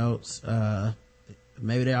anecdotes,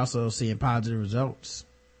 maybe they're also seeing positive results.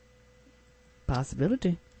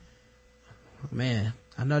 Possibility. Man,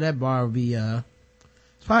 I know that bar would be,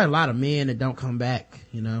 it's probably a lot of men that don't come back,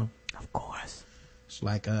 Of course. It's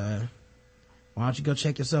like, why don't you go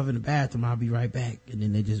check yourself in the bathroom? I'll be right back. And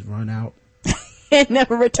then they just run out. And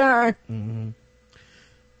never return. Mm-hmm.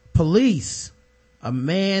 Police. A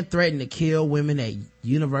man threatened to kill women at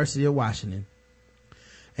University of Washington.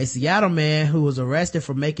 A Seattle man who was arrested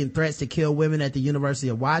for making threats to kill women at the University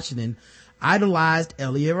of Washington idolized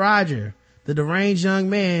Elliot Rodger, the deranged young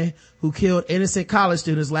man who killed innocent college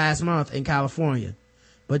students last month in California.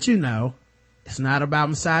 But it's not about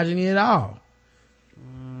misogyny at all.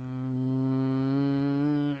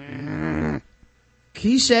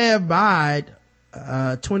 Keisha Bide,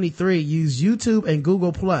 23, used YouTube and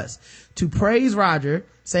Google Plus to praise Rodger,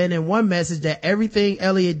 saying in one message that everything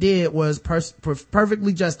Elliot did was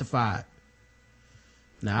perfectly justified.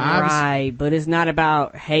 Now, right, but it's not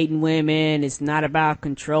about hating women. It's not about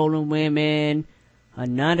controlling women or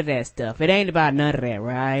none of that stuff. It ain't about none of that,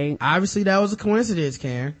 right? Obviously, that was a coincidence,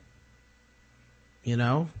 Karen.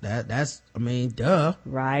 That's duh.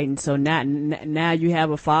 Right, and so now you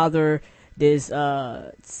have a father that's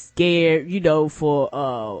scared,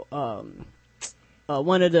 for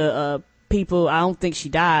one of the people. I don't think she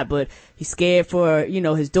died, but he's scared for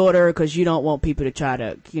his daughter, because you don't want people to try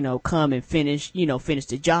to come and finish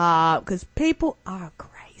the job, because people are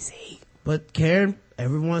crazy. But Karen,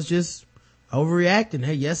 everyone's just overreacting.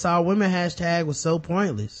 Hey, yes, all women hashtag was so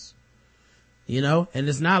pointless, and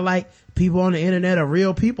it's not like people on the internet are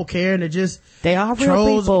real people, Karen. They are real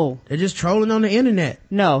trolls. people. They're just trolling on the internet.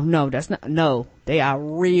 No, that's not. No, they are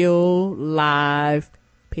real live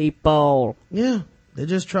people. Yeah, they're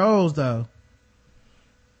just trolls, though.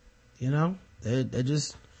 They're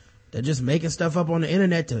just making stuff up on the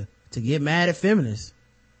internet to get mad at feminists,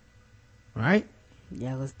 right?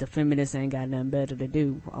 Yeah, 'cause the feminists ain't got nothing better to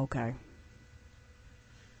do. Okay.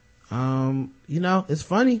 It's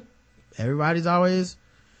funny. Everybody's always,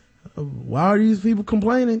 why are these people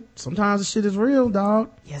complaining? Sometimes the shit is real, dog.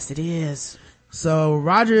 Yes, it is. So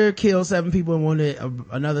Rodger killed 7 people and wounded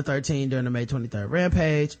another 13 during the May 23rd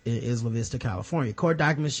rampage in Isla Vista, California. Court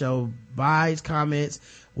documents show Bide's comments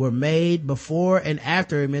were made before and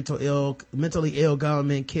after a mentally ill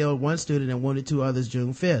gunman killed 1 student and wounded 2 others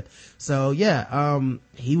June 5th. So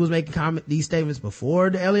he was making these statements before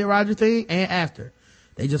the Elliot Rodger thing and after.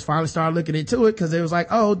 They just finally started looking into it because they was like,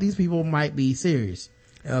 oh, these people might be serious.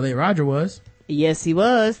 Elliot Rodger was. Yes, he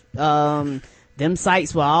was. Them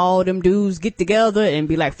sites where all them dudes get together and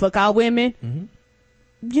be like, fuck our women. Mm-hmm.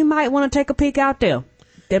 You might want to take a peek out there.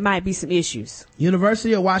 There might be some issues.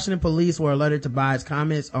 University of Washington police were alerted to Bide's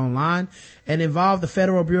comments online and involved the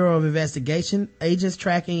Federal Bureau of Investigation. Agents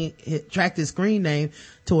tracked his screen name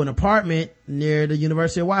to an apartment near the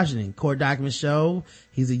University of Washington. Court documents show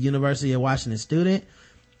he's a University of Washington student.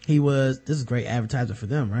 This is great advertisement for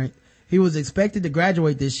them, right? He was expected to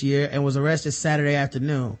graduate this year and was arrested Saturday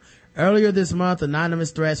afternoon. Earlier this month,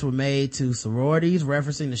 anonymous threats were made to sororities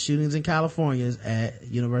referencing the shootings in California at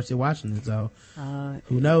University of Washington. So,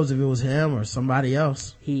 who knows if it was him or somebody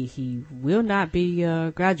else? He will not be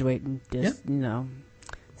graduating.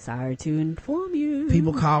 Sorry to inform you.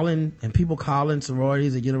 People calling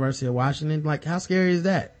sororities at University of Washington. Like, how scary is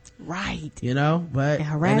that? Right. You know, but. And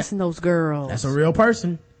harassing those girls. That's a real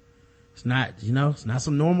person. It's not, it's not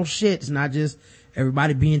some normal shit. It's not just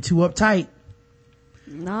everybody being too uptight.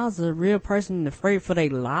 No, it's a real person afraid for their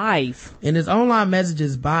life. In his online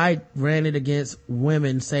messages, Biden ran it against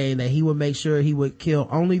women, saying that he would make sure he would kill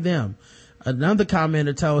only them. Another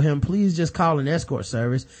commenter told him, please just call an escort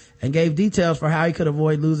service, and gave details for how he could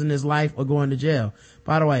avoid losing his life or going to jail.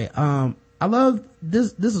 By the way, I love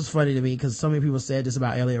this. This was funny to me because so many people said this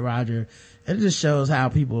about Elliot Rodger, and it just shows how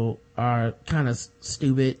people are kind of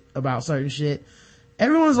stupid about certain shit.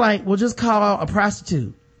 Everyone's like, well, just call out a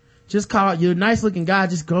prostitute. Just call, you're a nice looking guy,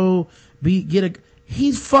 just go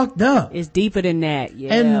he's fucked up. It's deeper than that,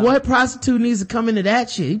 yeah. And what prostitute needs to come into that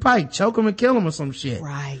shit? He probably choke him and kill him or some shit.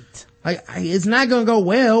 Right. Like, it's not gonna go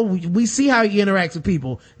well. We see how he interacts with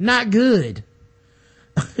people. Not good.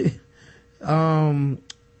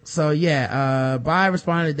 So yeah, Biden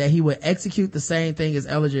responded that he would execute the same thing as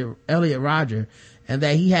Elliot Rodger, and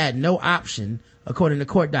that he had no option. According to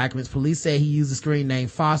court documents, police say he used a screen name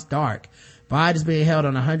Foss Dark. Biden is being held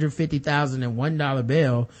on $150,001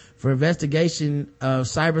 bail for investigation of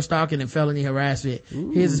cyber stalking and felony harassment.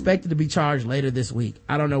 Ooh. He is expected to be charged later this week.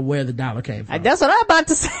 I don't know where the dollar came from. That's what I'm about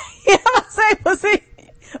to say. Was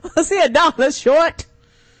he $1 short?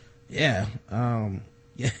 Yeah.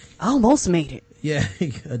 Yeah. Almost made it. Yeah.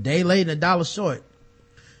 A day late and $1 short.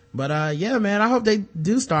 But, yeah, man, I hope they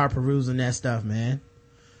do start perusing that stuff, man.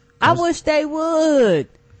 I wish they would.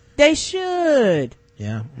 They should.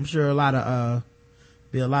 Yeah, I'm sure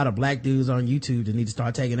be a lot of black dudes on YouTube that need to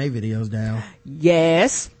start taking their videos down.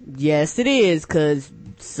 Yes it is, cause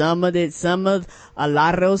a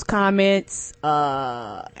lot of those comments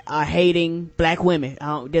are hating black women.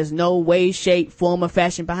 There's no way, shape, form, or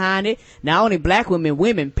fashion behind it. Not only black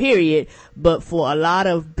women period, but for a lot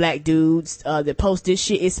of black dudes that post this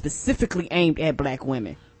shit, it's specifically aimed at black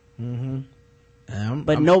women.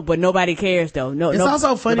 But nobody cares though. No, it's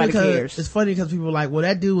also funny because people are like, well,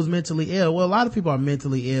 that dude was mentally ill. Well, a lot of people are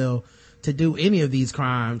mentally ill to do any of these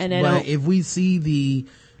crimes. But if we see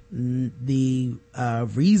the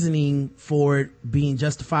reasoning for it being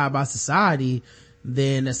justified by society,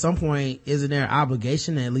 then at some point, isn't there an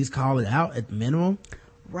obligation to at least call it out at the minimum?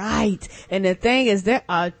 Right. And the thing is, there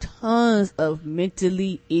are tons of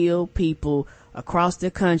mentally ill people across the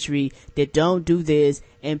country that don't do this,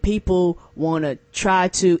 and people want to try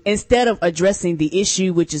to, instead of addressing the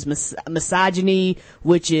issue, which is misogyny,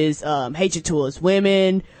 which is hatred towards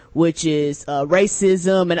women, which is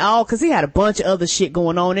racism and all, because he had a bunch of other shit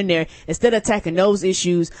going on in there. Instead of attacking those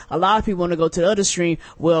issues, a lot of people want to go to the other stream.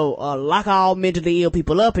 Well, lock all mentally ill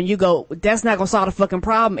people up, and you go, that's not gonna solve the fucking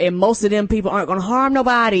problem, and most of them people aren't gonna harm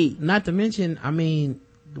nobody. Not to mention, I mean,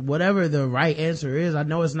 whatever the right answer is, I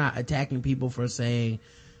know it's not attacking people for saying,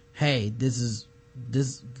 hey, this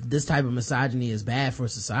type of misogyny is bad for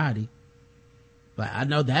society. But I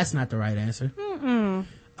know that's not the right answer.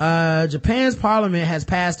 Japan's parliament has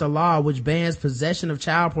passed a law which bans possession of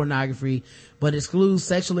child pornography, but excludes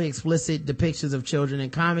sexually explicit depictions of children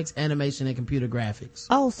in comics, animation, and computer graphics.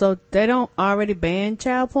 Oh, so they don't already ban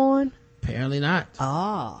child porn? Apparently not.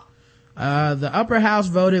 Ah. The upper house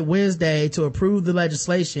voted Wednesday to approve the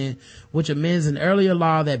legislation, which amends an earlier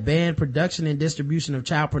law that banned production and distribution of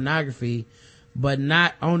child pornography, but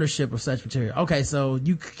not ownership of such material. Okay, so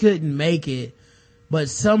you couldn't make it, but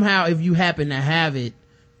somehow if you happen to have it,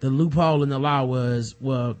 the loophole in the law was,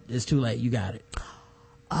 well, it's too late, you got it.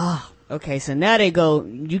 Okay, so now they go,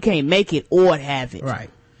 you can't make it or have it. Right.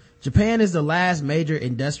 Japan is the last major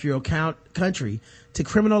industrial country to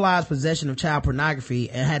criminalize possession of child pornography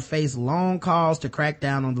and had faced long calls to crack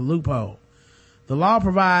down on the loophole. The law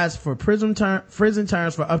provides for prison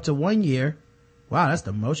terms for up to 1 year. Wow, that's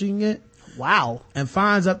the most you can get? Wow. And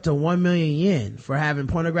fines up to 1 million yen for having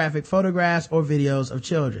pornographic photographs or videos of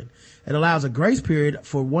children. It allows a grace period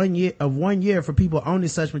for 1 year for people owning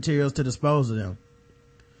such materials to dispose of them.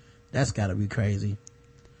 That's gotta be crazy.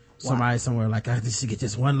 Wow. Somebody somewhere like, I just get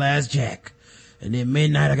this one last jack, and then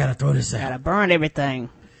midnight I gotta throw this out. Gotta burn everything.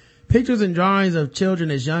 Pictures and drawings of children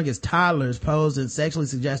as young as toddlers posed in sexually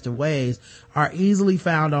suggestive ways are easily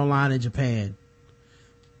found online in Japan.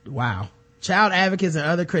 Wow. Child advocates and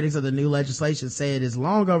other critics of the new legislation say it is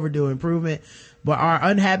long overdue improvement, but are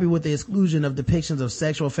unhappy with the exclusion of depictions of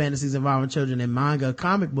sexual fantasies involving children in manga,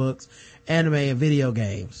 comic books, anime, and video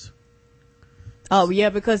games. Oh yeah,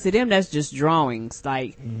 because to them that's just drawings,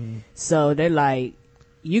 like, so they're like,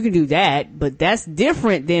 you can do that, but that's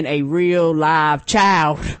different than a real live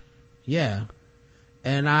child. Yeah.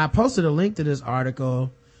 And I posted a link to this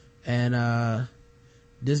article, and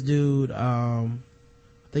this dude, I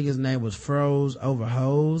think his name was Froze Over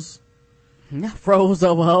Hose. Froze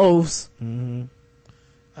Over Hose.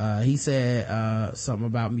 He said something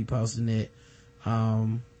about me posting it,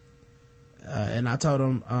 and I told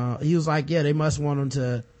him, he was like, yeah, they must want them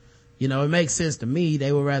to, it makes sense to me.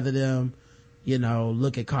 They would rather them,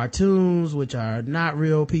 look at cartoons, which are not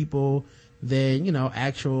real people, than,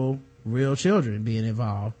 actual real children being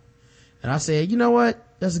involved. And I said, you know what?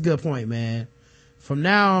 That's a good point, man. From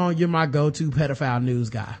now on, you're my go-to pedophile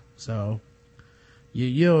news guy. So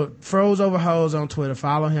you're Froze Over Hose on Twitter.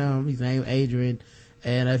 Follow him. His name Adrian.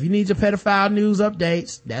 And if you need your pedophile news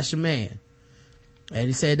updates, that's your man. And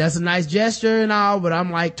he said, that's a nice gesture and all, but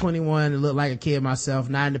I'm like 21 and look like a kid myself,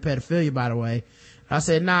 not into pedophilia, by the way. I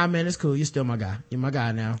said, nah, man, it's cool. You're still my guy. You're my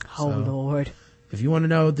guy now. Oh, so, Lord. If you want to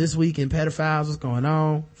know this week in pedophiles, what's going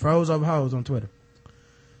on, Froze Over Hose on Twitter.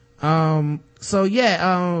 So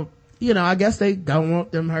yeah, I guess they don't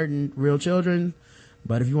want them hurting real children,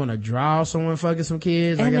 but if you want to draw someone fucking some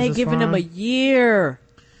kids, and I guess they it's giving fine. them a year.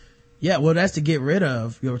 Yeah, well, that's to get rid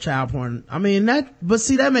of your child porn. I mean, but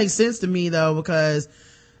see, that makes sense to me though, because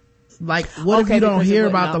like, what if you don't hear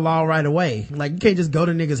about the law right away? Like, you can't just go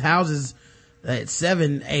to niggas' houses at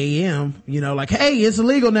 7 a.m., like, hey, it's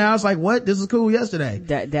illegal now. It's like, what? This was cool yesterday.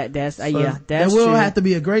 That's so yeah, that's there will true. have to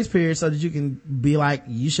be a grace period so that you can be like,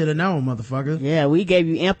 you should have known, motherfucker. Yeah, we gave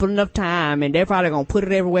you ample enough time, and they're probably gonna put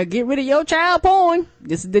it everywhere. Get rid of your child porn.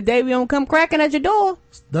 This is the day we don't come cracking at your door.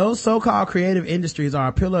 Those so-called creative industries are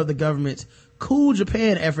a pillar of the government's Cool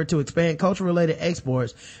Japan effort to expand culture-related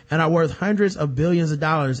exports and are worth hundreds of billions of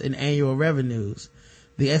dollars in annual revenues.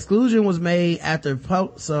 The exclusion was made after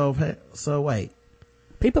so wait.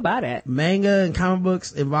 People buy that. Manga and comic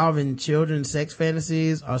books involving children's sex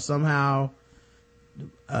fantasies are somehow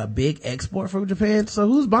a big export from Japan. So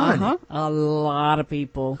who's buying it? A lot of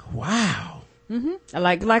people. Wow.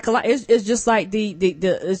 Like a lot. It's just like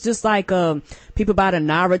it's just like people buy the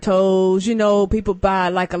Naruto's. People buy,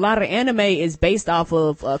 like, a lot of anime is based off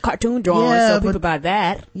of cartoon drawings, so people buy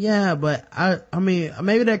that. Yeah, but I mean,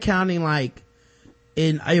 maybe they're counting, like,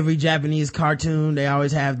 in every Japanese cartoon, they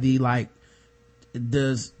always have the, like,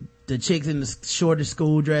 the chicks in the shortest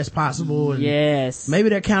school dress possible. And yes. Maybe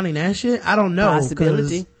they're counting that shit. I don't know.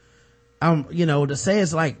 Possibility. To say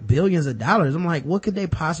it's like billions of dollars, I'm like, what could they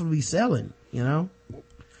possibly be selling? And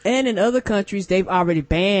in other countries, they've already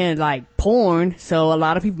banned, like, porn, so a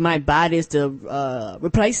lot of people might buy this to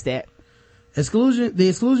replace that. The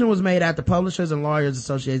exclusion was made after Publishers and Lawyers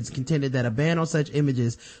Associations contended that a ban on such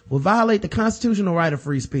images will violate the constitutional right of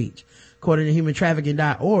free speech. According to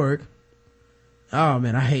humantrafficking.org. Oh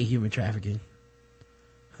man, I hate human trafficking.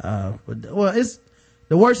 It's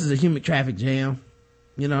the worst is a human traffic jam.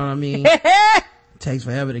 You know what I mean? Takes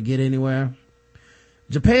forever to get anywhere.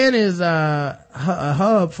 Japan is a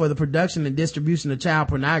hub for the production and distribution of child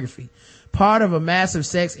pornography, part of a massive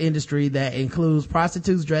sex industry that includes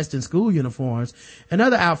prostitutes dressed in school uniforms and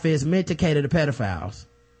other outfits meant to cater to pedophiles.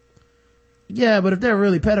 Yeah, but if they're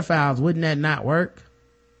really pedophiles, wouldn't that not work?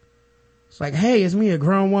 It's like, hey, it's me, a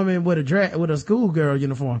grown woman with a schoolgirl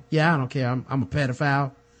uniform. Yeah, I don't care. I'm a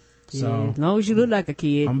pedophile. So yeah, as long as you look like a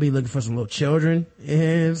kid. I'm gonna be looking for some little children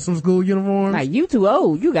in some school uniforms. Like, you too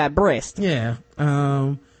old. You got breasts. Yeah.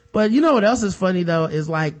 But you know what else is funny though is,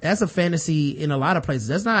 like, that's a fantasy in a lot of places.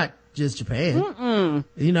 That's not just Japan.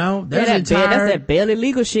 That's that barely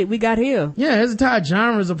legal shit we got here. Yeah, there's entire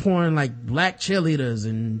genres of porn, like black cheerleaders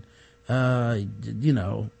and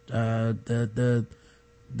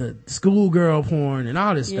the schoolgirl porn and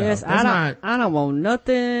all this stuff. Yes, I don't want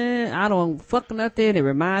nothing. I don't fuck nothing. It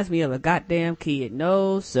reminds me of a goddamn kid.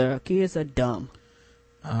 No, sir. Kids are dumb.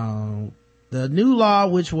 The new law,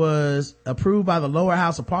 which was approved by the lower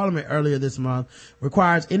house of parliament earlier this month,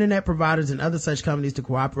 requires internet providers and other such companies to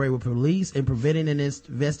cooperate with police in preventing and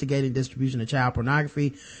investigating distribution of child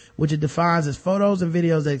pornography, which it defines as photos and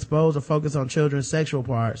videos that expose or focus on children's sexual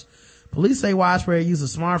parts. Police say widespread use of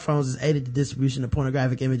smartphones has aided the distribution of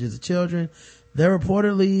pornographic images of children. They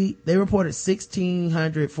reported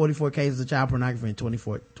 1,644 cases of child pornography in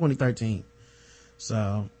 2013.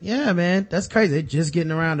 So, yeah, man, that's crazy. They're just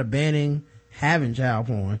getting around to banning having child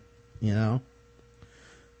porn,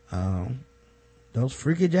 those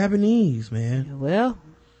freaky Japanese, man. Well,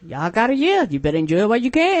 y'all got a year. You better enjoy it while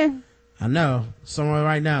you can. I know. Someone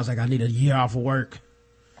right now is like, I need a year off of work.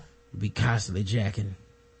 Be constantly jacking.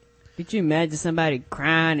 Could you imagine somebody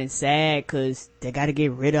crying and sad because they got to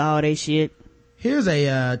get rid of all their shit? Here's a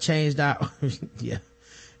yeah.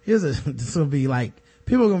 This will be like,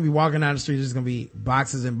 people are going to be walking down the street. There's going to be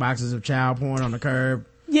boxes and boxes of child porn on the curb.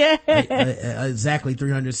 Yeah. Exactly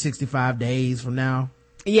 365 days from now.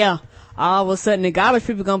 Yeah. all of a sudden the garbage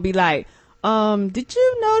people gonna be like, did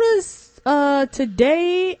you notice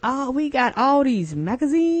today we got all these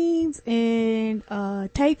magazines and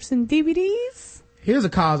tapes and DVDs? Here's a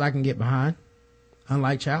cause I can get behind,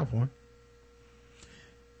 unlike child porn.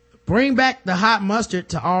 Bring back the hot mustard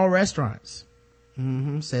to all restaurants.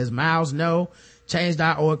 Says Miles No.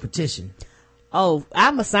 Change.org petition. Oh,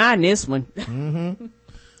 I'ma sign this one.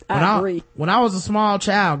 I agree. When I was a small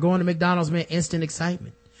child, going to McDonald's meant instant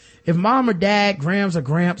excitement. If mom or dad, Grams or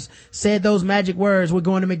Gramps, said those magic words, "We're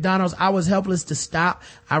going to McDonald's," I was helpless to stop.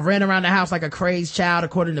 I ran around the house like a crazed child,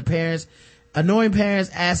 according to parents. Annoying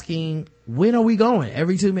parents asking, "When are we going?"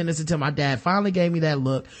 every 2 minutes, until my dad finally gave me that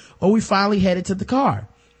look, or we finally headed to the car.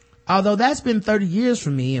 Although that's been 30 years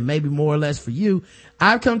for me, and maybe more or less for you,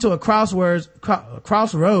 I've come to a crossroads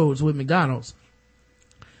with McDonald's.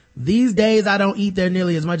 These days, I don't eat there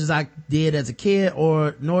nearly as much as I did as a kid,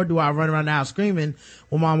 nor do I run around the house screaming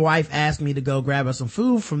when my wife asks me to go grab her some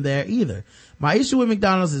food from there either. My issue with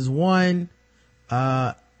McDonald's is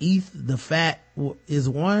eat the fact.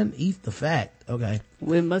 Okay.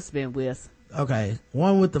 It must have been with. Okay.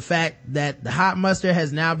 One with the fact that the hot mustard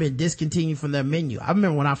has now been discontinued from their menu. I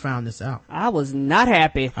remember when I found this out. I was not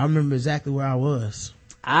happy. I remember exactly where I was.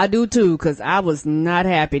 I do too, cause I was not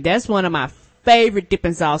happy. That's one of my favorite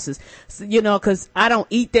dipping sauces. So, cause I don't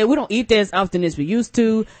eat there. We don't eat there as often as we used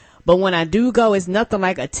to. But when I do go, it's nothing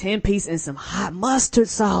like a 10-piece and some hot mustard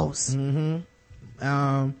sauce. And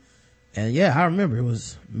yeah, I remember it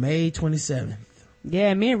was May 27th.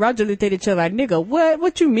 Yeah, me and Roger looked at each other like, nigga,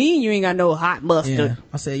 what you mean you ain't got no hot mustard? Yeah.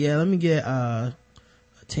 I said, yeah, let me get a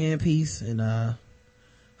 10-piece and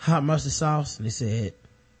hot mustard sauce. And they said,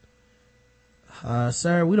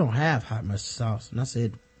 sir, we don't have hot mustard sauce. And I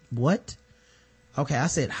said, what? Okay, I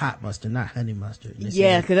said hot mustard, not honey mustard.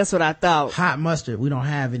 Yeah, cause that's what I thought. Hot mustard, we don't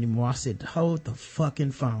have anymore. I said, hold the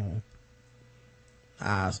fucking phone.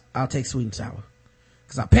 I'll take sweet and sour.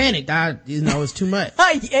 Cause I panicked. It's too much.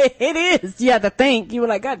 Yeah, it is. You have to think. You were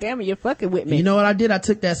like, God damn it, you're fucking with me. You know what I did? I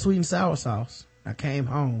took that sweet and sour sauce. I came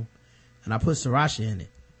home and I put sriracha in it,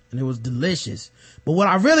 and it was delicious. But what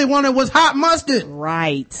I really wanted was hot mustard.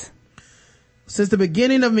 Right. Since the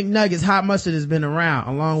beginning of McNuggets, hot mustard has been around,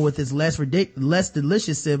 along with its less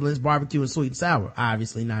delicious siblings, barbecue and sweet and sour.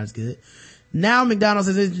 Obviously not as good. Now McDonald's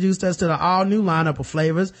has introduced us to the all-new lineup of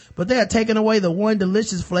flavors, but they are taking away the one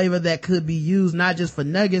delicious flavor that could be used not just for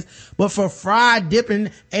nuggets, but for fried,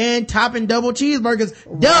 dipping, and topping double cheeseburgers.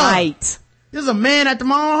 Right. This is a man after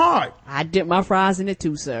my own heart. I dip my fries in it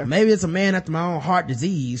too, sir. Maybe it's a man after my own heart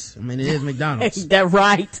disease. I mean, it is McDonald's. That's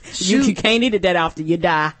right. You can't eat it that often. You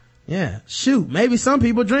die. Yeah. Shoot. Maybe some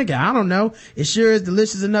people drink it. I don't know. It sure is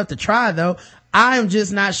delicious enough to try, though. I am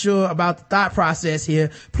just not sure about the thought process here.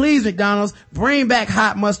 Please, McDonald's, bring back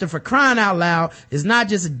hot mustard, for crying out loud. It's not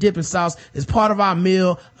just a dipping sauce. It's part of our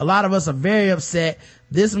meal. A lot of us are very upset.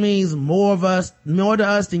 This means more to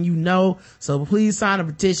us than you know. So please sign a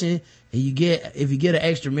petition, and if you get an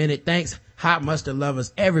extra minute. Thanks, hot mustard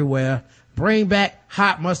lovers everywhere. Bring back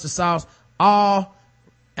hot mustard sauce. All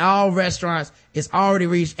restaurants. It's already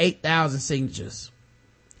reached 8,000 signatures.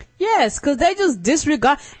 Yes, cause they just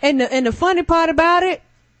disregard. And the funny part about it,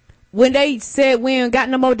 when they said we ain't got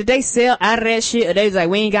no more, did they sell out of that shit? Or they was like,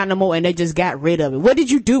 we ain't got no more, and they just got rid of it. What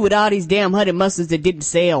did you do with all these damn honey mustards that didn't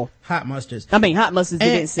sell? Hot mustards. Hot mustards that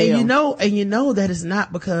didn't sell. And you know that it's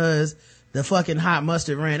not because the fucking hot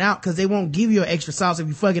mustard ran out, cause they won't give you an extra sauce if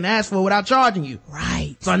you fucking ask for it without charging you.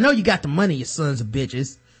 Right. So I know you got the money, you sons of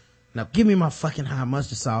bitches. Now give me my fucking hot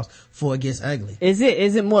mustard sauce before it gets ugly. Is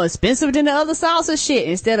it more expensive than the other sauces? Shit,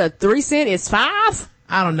 instead of 3 cents, it's 5?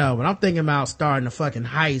 I don't know, but I'm thinking about starting a fucking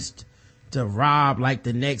heist to rob like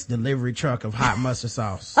the next delivery truck of hot mustard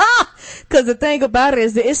sauce. Cause the thing about it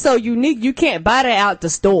is that it's so unique, you can't buy that out the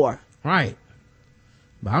store. Right.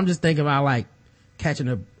 But I'm just thinking about like catching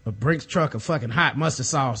a Brinks truck of fucking hot mustard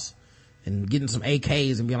sauce and getting some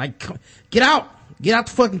AKs and being like, get out the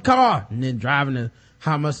fucking car, and then driving the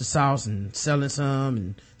hot mustard sauce and selling some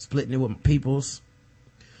and splitting it with peoples.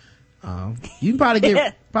 You can probably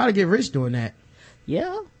get rich doing that.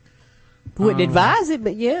 Yeah. Wouldn't advise it,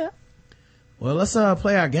 but yeah. Well, let's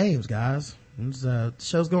play our games, guys. The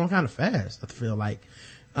show's going kind of fast, I feel like.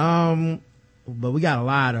 But we got a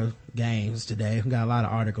lot of games today. We got a lot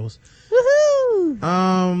of articles.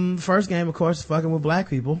 Woohoo! First game, of course, is fucking with black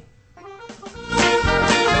people.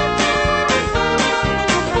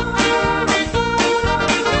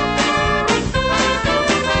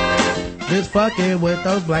 Just fucking with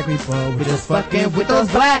those black people. We're just fucking with those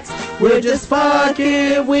blacks. We're just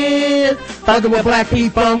fucking with black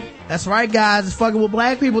people. That's right, guys. It's fucking with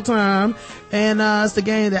black people time. And, it's the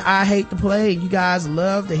game that I hate to play. And you guys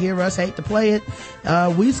love to hear us hate to play it.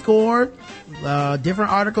 We scored,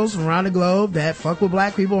 different articles from around the globe that fuck with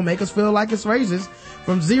black people and make us feel like it's racist.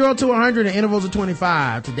 From 0 to 100 in intervals of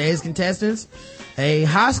 25. Today's contestants, a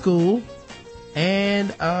high school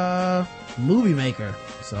and a movie maker.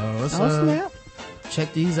 So let's,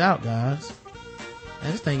 check these out, guys.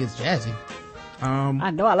 Man, this thing is jazzy.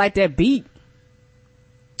 I know I like that beat.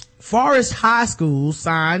 Forest High School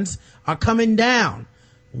signs are coming down.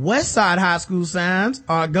 West Side High School signs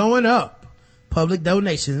are going up. Public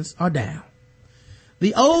donations are down.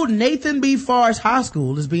 The old Nathan B. Forest High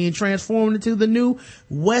School is being transformed into the new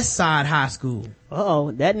West Side High School.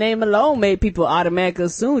 Oh, that name alone made people automatically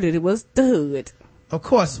assume that it was the hood. Of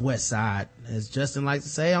course, West Side. As Justin likes to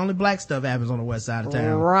say, only black stuff happens on the west side of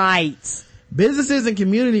town. Right. Businesses and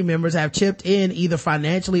community members have chipped in either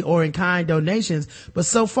financially or in kind donations, but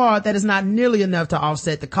so far that is not nearly enough to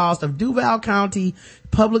offset the cost of Duval County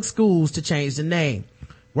Public Schools to change the name.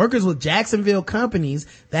 Workers with Jacksonville companies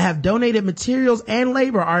that have donated materials and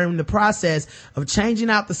labor are in the process of changing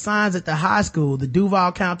out the signs at the high school. The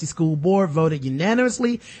Duval County School Board voted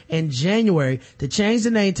unanimously in January to change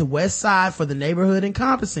the name to West Side for the neighborhood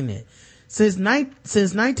encompassing it. Since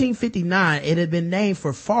 1959, it had been named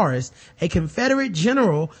for Forrest, a Confederate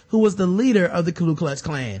general who was the leader of the Ku Klux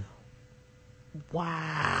Klan.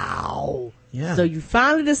 Wow. Yeah. So you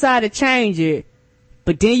finally decided to change it,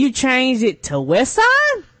 but then you changed it to West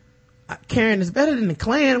Side? Karen, it's better than the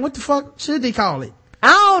Klan. What the fuck should they call it?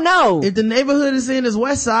 I don't know. If the neighborhood is in as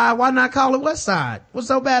West Side, why not call it West Side? What's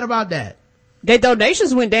so bad about that? Their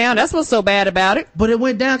donations went down. That's what's so bad about it. But it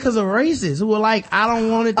went down because of racists who were like, I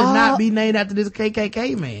don't want it to not be named after this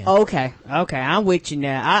KKK man. Okay. I'm with you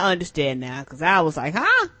now. I understand now. Cause I was like,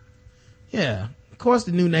 huh? Yeah. Of course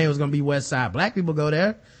the new name was going to be West Side. Black people go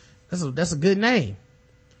there. That's a good name.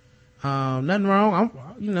 Nothing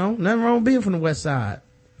wrong. Nothing wrong with being from the West Side.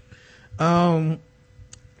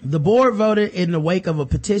 The board voted in the wake of a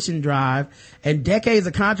petition drive and decades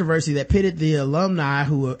of controversy that pitted the alumni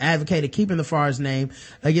who advocated keeping the Forest name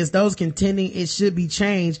against those contending it should be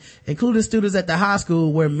changed, including students at the high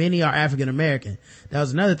school where many are African American. That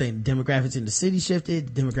was another thing. The demographics in the city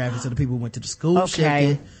shifted. The demographics of the people who went to the school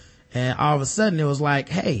shifted. And all of a sudden it was like,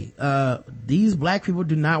 hey, these black people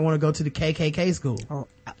do not want to go to the KKK school.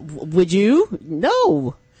 Would you?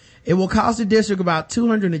 No. It will cost the district about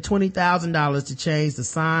 $220,000 to change the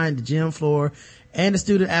sign, the gym floor, and the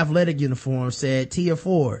student athletic uniform, said Tia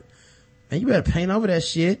Ford. Man, you better paint over that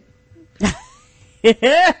shit.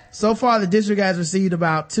 So far, the district has received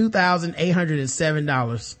about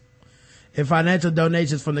 $2,807 in financial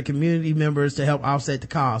donations from the community members to help offset the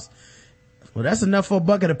cost. Well, that's enough for a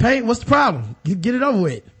bucket of paint. What's the problem? Get it over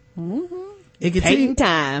with. Mm-hmm. Painting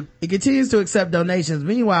time. It continues to accept donations.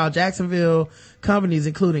 Meanwhile, Jacksonville companies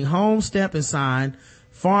including Home Stamp and Sign,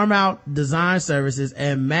 Farm Out Design Services,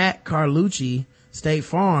 and Matt Carlucci State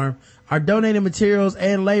Farm are donating materials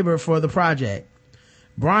and labor for the project.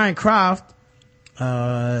 Brian Croft,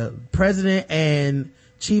 president and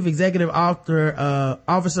chief executive officer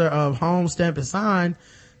of Home Stamp and Sign,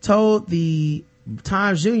 told the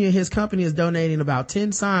Times Union his company is donating about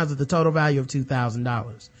 10 signs with a total value of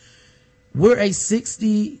 $2,000. We're a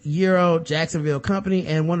 60-year-old Jacksonville company,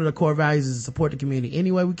 and one of the core values is to support the community any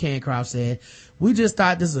way we can, Croft said. We just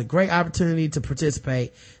thought this is a great opportunity to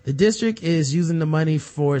participate. The district is using the money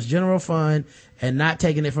for its general fund and not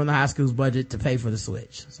taking it from the high school's budget to pay for the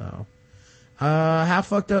switch. So, how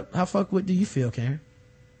fucked with do you feel, Karen?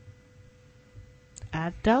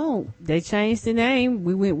 I don't. They changed the name.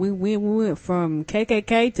 We went from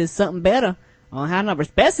KKK to something better on high number,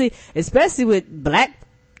 especially with black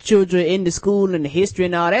children in the school and the history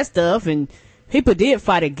and all that stuff, and people did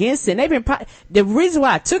fight against it. And they've been the reason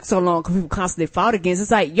why it took so long because people constantly fought against it.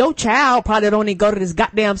 It's like your child probably don't even go to this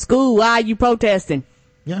goddamn school. Why are you protesting?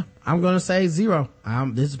 Yeah, I'm gonna say 0.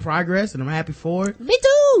 This is progress and I'm happy for it. Me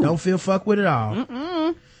too. Don't feel fucked with it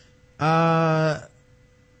all.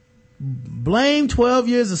 Blame 12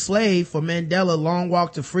 Years a Slave for Mandela Long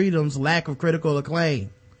Walk to Freedom's lack of critical acclaim.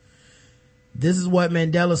 This is what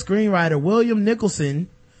Mandela screenwriter William Nicholson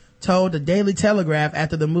told the Daily Telegraph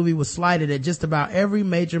after the movie was slighted at just about every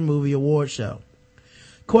major movie award show.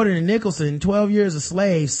 According to Nicholson, 12 Years a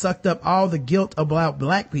Slave sucked up all the guilt about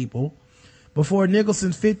black people before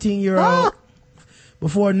Nicholson's 15-year-long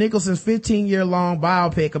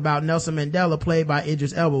biopic about Nelson Mandela, played by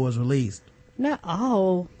Idris Elba, was released. Not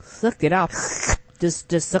all sucked it off.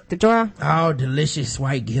 Just sucked it dry. Oh, delicious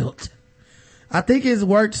white guilt. I think it's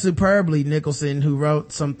worked superbly, Nicholson, who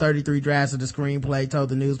wrote some 33 drafts of the screenplay, told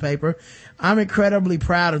the newspaper. I'm incredibly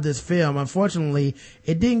proud of this film. Unfortunately,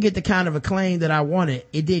 it didn't get the kind of acclaim that I wanted.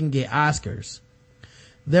 It didn't get Oscars.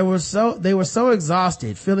 They were so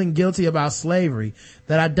exhausted, feeling guilty about slavery,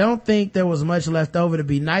 that I don't think there was much left over to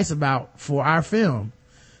be nice about for our film.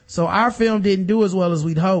 So our film didn't do as well as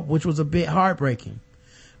we'd hoped, which was a bit heartbreaking.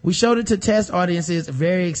 We showed it to test audiences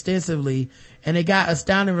very extensively, and it got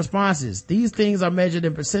astounding responses. These things are measured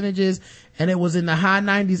in percentages, and it was in the high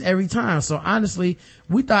 90s every time. So honestly,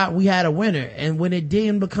 we thought we had a winner, and when it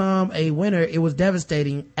didn't become a winner, it was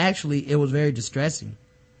devastating. Actually, it was very distressing.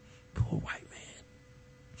 Poor white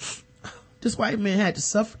man. This white man had to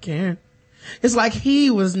suffer, Karen. It's like he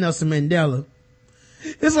was Nelson Mandela.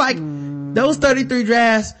 It's like those 33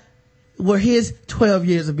 drafts were his 12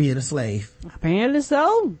 years of being a slave. Apparently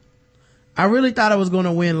so. I really thought I was going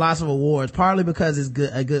to win lots of awards, partly because it's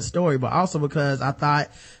a good story, but also because I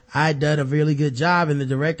thought I'd done a really good job and the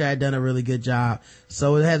director had done a really good job.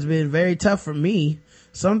 So it has been very tough for me.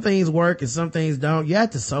 Some things work and some things don't. You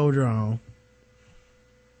have to soldier on.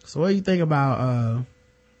 So what do you think about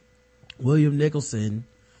William Nicholson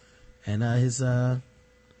and his the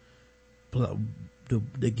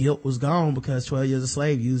guilt was gone because 12 Years a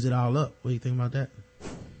Slave used it all up? What do you think about that?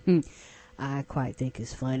 I quite think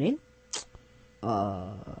it's funny.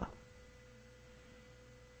 I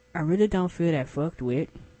really don't feel that fucked with.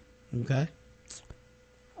 Okay.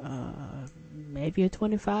 Maybe a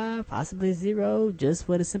 25, possibly 0, just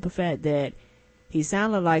for the simple fact that he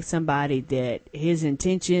sounded like somebody that his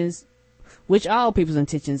intentions, which all people's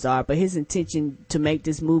intentions are, but his intention to make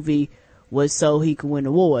this movie was so he could win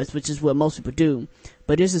awards, which is what most people do.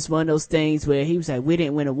 But this is one of those things where he was like, we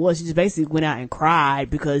didn't win awards. He just basically went out and cried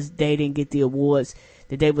because they didn't get the awards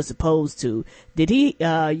that they were supposed to. Did he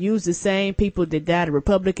use the same people that the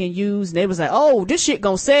Republican used? They was like, oh, this shit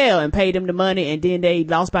gonna sell, and paid them the money, and then they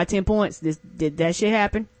lost by 10 points. Did that shit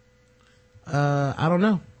happen? I don't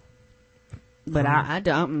know. But I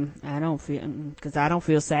don't feel, because I don't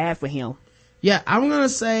feel sad for him. Yeah, I'm gonna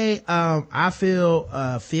say I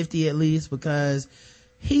feel 50 at least, because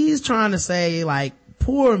he's trying to say, like,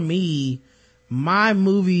 poor me, my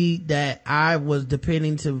movie that I was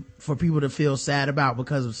depending for people to feel sad about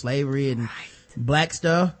because of slavery and black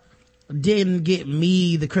stuff didn't get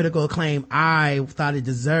me the critical acclaim I thought it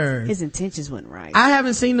deserved. His intentions weren't right. I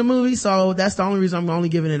haven't seen the movie, so that's the only reason I'm only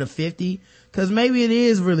giving it a 50, because maybe it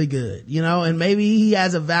is really good, and maybe he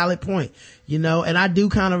has a valid point, and I do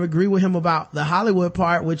kind of agree with him about the Hollywood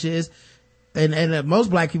part, which is, and most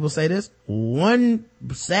black people say this, one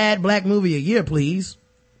sad black movie a year, please.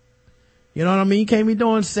 You know what I mean? You can't be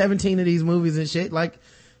doing 17 of these movies and shit. Like,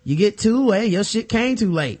 you get 2, and your shit came too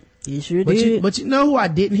late. You sure did. But you know who I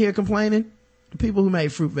didn't hear complaining? The people who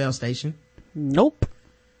made Fruitvale Station. Nope.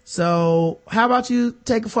 So, how about you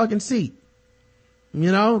take a fucking seat?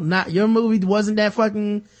 Not, your movie wasn't that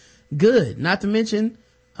fucking good. Not to mention,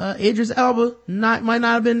 Idris Elba might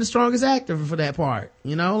not have been the strongest actor for that part.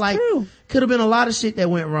 Could have been a lot of shit that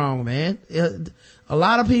went wrong, man. A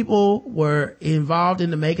lot of people were involved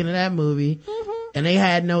in the making of that movie, and they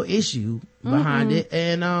had no issue behind it.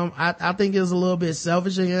 And I think it was a little bit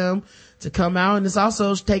selfish of him to come out, and it's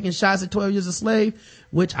also taking shots at 12 Years a Slave,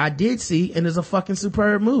 which I did see, and is a fucking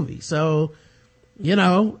superb movie. So,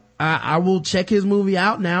 I will check his movie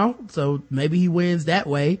out now, so maybe he wins that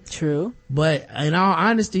way. True. But in all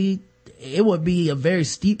honesty, it would be a very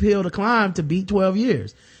steep hill to climb to beat 12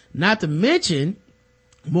 Years. Not to mention,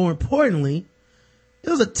 more importantly,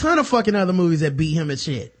 there was a ton of fucking other movies that beat him at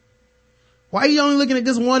shit. Why are you only looking at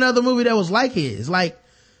this one other movie that was like his? Like,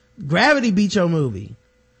 Gravity beat your movie.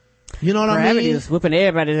 You know what I mean? Gravity was whooping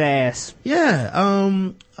everybody's ass. Yeah.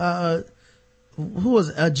 Who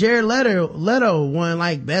was Jared Leto won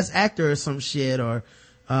like Best Actor or some shit, or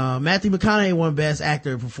Matthew McConaughey won Best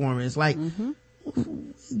Actor performance. Like,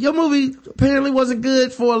 your movie apparently wasn't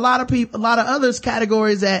good for a lot of people, a lot of others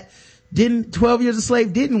categories that 12 Years a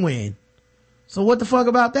Slave didn't win. So what the fuck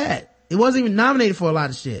about that? It wasn't even nominated for a lot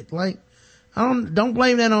of shit. Like, don't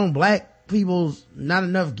blame that on black people's not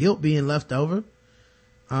enough guilt being left over.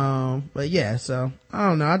 But yeah, so I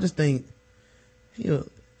don't know. I just think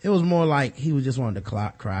it was more like he was just wanting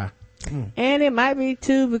to cry. And it might be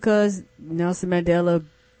too because Nelson Mandela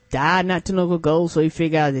died not too long ago, so he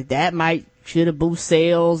figured out that should have boosted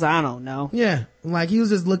sales. I don't know. Yeah, like he was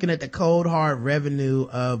just looking at the cold hard revenue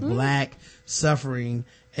of black suffering,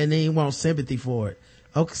 and then he wants sympathy for it.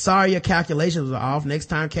 Okay, sorry, your calculations are off. Next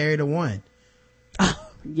time, carry the 1.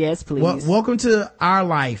 Yes, please. Welcome to our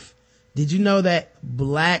life. Did you know that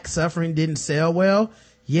black suffering didn't sell well?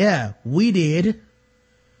 Yeah, we did.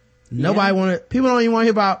 People don't even want to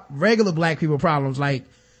hear about regular black people problems, like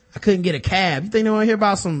I couldn't get a cab. You think they want to hear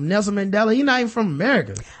about some Nelson Mandela? He's not even from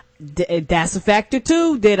America. That's a factor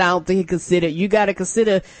too that I don't think he considered. You got to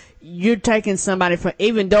consider you're taking somebody from,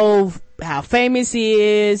 even though how famous he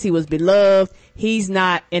is, he was beloved, he's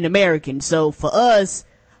not an American. So for us,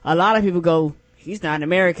 a lot of people go, he's not an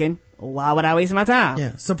American. Why would I waste my time?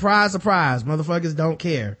 Yeah. Surprise, surprise. Motherfuckers don't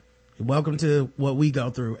care. Welcome to what we go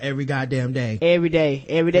through every goddamn day. Every day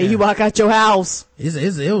you walk out your house. It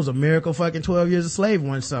was a miracle fucking 12 years of slave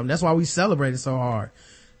won something. That's why we celebrated so hard.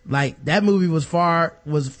 Like, that movie was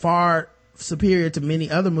far superior to many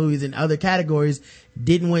other movies in other categories.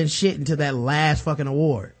 Didn't win shit until that last fucking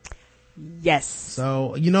award. Yes.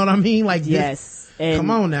 So, you know what I mean? Like, yes. And, come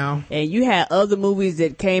on now. And you had other movies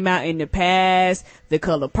that came out in the past, The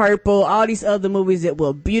Color Purple, all these other movies that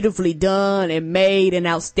were beautifully done and made and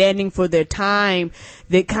outstanding for their time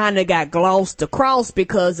that kind of got glossed across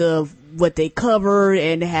because of what they covered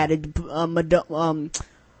and had a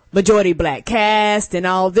majority black cast and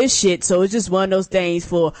all this shit. So it's just one of those things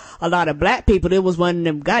for a lot of black people. It was one of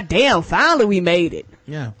them, goddamn, finally we made it.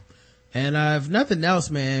 Yeah. And if nothing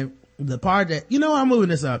else, man, the part that, I'm moving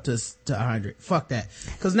this up to 100. Fuck that.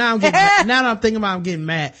 Cause now now that I'm thinking about it, I'm getting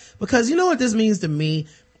mad. Because you know what this means to me?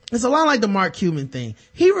 It's a lot like the Mark Cuban thing.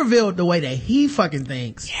 He revealed the way that he fucking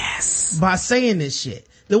thinks. Yes. By saying this shit.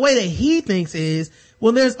 The way that he thinks is,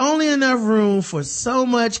 well, there's only enough room for so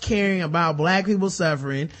much caring about black people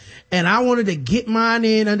suffering, and I wanted to get mine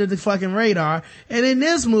in under the fucking radar, and in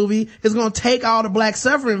this movie, it's gonna take all the black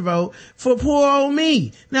suffering vote for poor old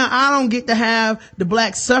me. Now, I don't get to have the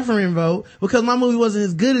black suffering vote because my movie wasn't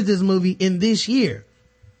as good as this movie in this year.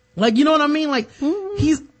 Like, you know what I mean? Like,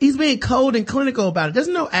 he's being cold and clinical about it. There's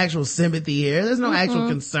no actual sympathy here. There's no actual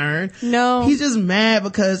concern. No. He's just mad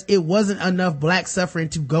because it wasn't enough black suffering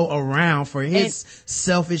to go around for his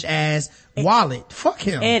selfish ass wallet. Fuck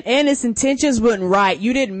him. And his intentions weren't right.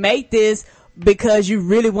 You didn't make this because you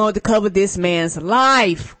really wanted to cover this man's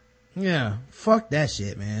life. Yeah. Fuck that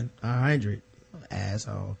shit, man. 100.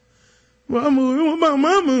 Asshole. Well, what about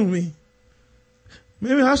my movie?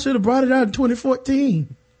 Maybe I should have brought it out in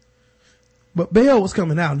 2014. But Bell was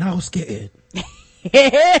coming out and I was scared.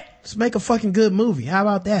 Let's make a fucking good movie. How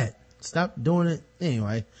about that? Stop doing it.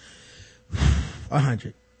 Anyway.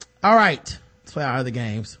 100. All right. Let's play our other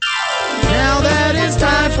games. Now that it's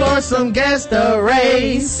time for some Guess the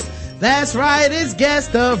Race. That's right. It's Guess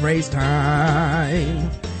the Race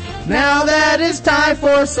time. Now that it's time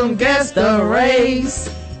for some Guess the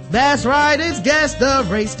Race. That's right. It's Guess the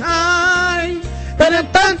Race time.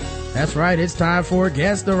 Ba-da-bum. That's right, it's time for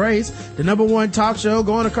Guess the Race, the number one game show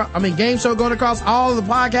going across all of the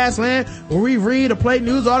podcast land, where we read or play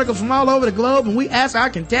news articles from all over the globe, and we ask our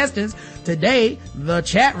contestants, today, the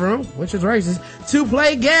chat room, which is racist, to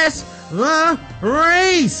play Guess the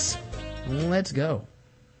Race. Let's go.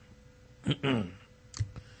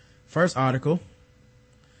 First article,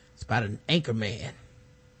 it's about an anchor man.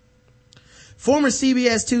 Former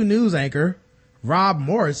CBS 2 news anchor, Rob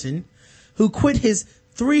Morrison, who quit his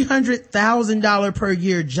 $300,000 per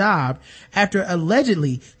year job after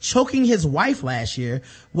allegedly choking his wife last year,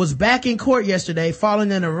 was back in court yesterday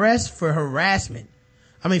following an arrest for harassing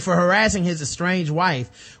his estranged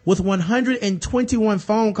wife with 121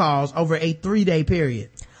 phone calls over a 3-day period.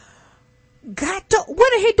 What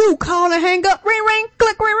did he do? Call and hang up? Ring, ring,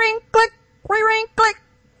 click, ring, ring, click, ring, ring, click.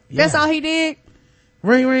 Yeah. That's all he did?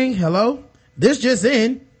 Ring, ring, hello? This just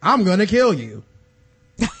in, I'm gonna kill you.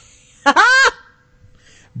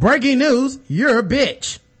 Breaking news, you're a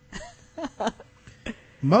bitch.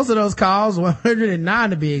 Most of those calls, 109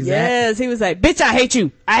 to be exact. Yes, he was like, bitch, I hate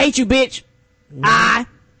you. I hate you, bitch. Yeah. I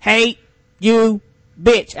hate you,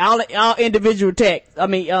 bitch. All individual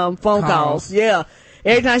phone calls. Yeah.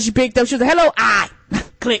 Every time she picked up, she was like, hello, I.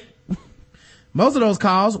 Click. Most of those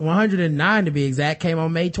calls, 109 to be exact, came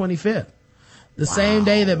on May 25th. The same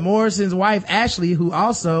day that Morrison's wife, Ashley, who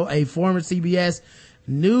also a former CBS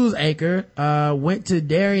news anchor, went to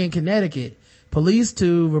Darien, Connecticut, police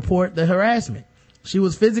to report the harassment. She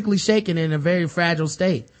was physically shaken in a very fragile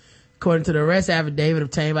state, according to the arrest affidavit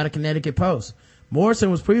obtained by the Connecticut Post. Morrison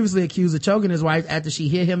was previously accused of choking his wife after she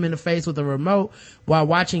hit him in the face with a remote while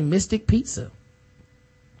watching Mystic Pizza.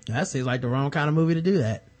 That seems like the wrong kind of movie to do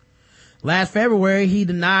that. Last February, he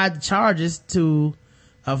denied the charges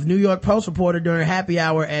of New York Post reporter during happy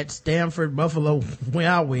hour at Stanford Buffalo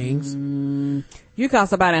Wild Wings. You called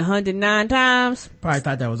somebody 109 times? Probably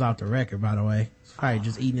thought that was off the record, by the way. Probably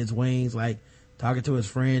just eating his wings, like talking to his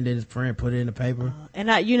friend, and his friend put it in the paper.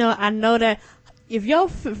 And I know that if your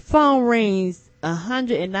phone rings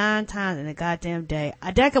 109 times in a goddamn day,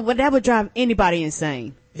 that would drive anybody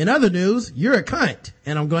insane. In other news, you're a cunt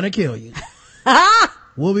and I'm gonna kill you.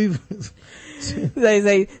 We'll be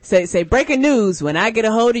say breaking news. When I get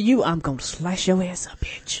a hold of you, I'm gonna slice your ass up,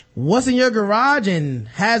 bitch. What's in your garage and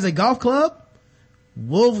has a golf club?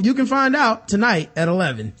 Well, you can find out tonight at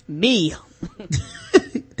 11. Me.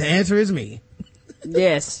 The answer is me.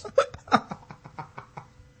 Yes.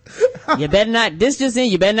 You better not, this just in,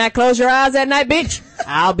 you better not close your eyes at night, bitch.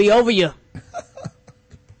 I'll be over you.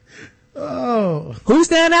 Oh. Who's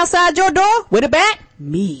standing outside your door with a bat?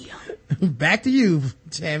 Me. Back to you,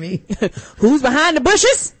 Tammy. Who's behind the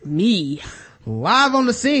bushes? Me. Live on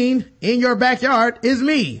the scene in your backyard is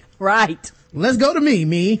me. Right. Let's go to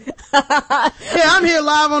me. Yeah, I'm here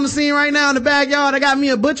live on the scene right now in the backyard. I got me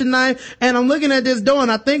a butcher knife and I'm looking at this door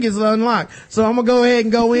and I think it's unlocked. So I'm gonna go ahead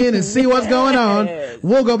and go in and see what's going on.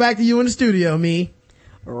 We'll go back to you in the studio, me.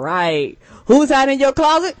 Right. Who's hiding in your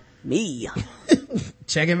closet? Me.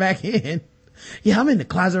 Checking back in. Yeah, I'm in the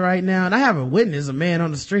closet right now and I have a witness, a man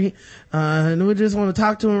on the street, and we just want to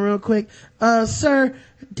talk to him real quick. Sir,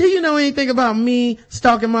 do you know anything about me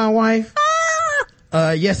stalking my wife?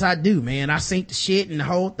 Yes, I do, man. I seen the shit and the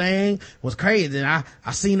whole thing was crazy. And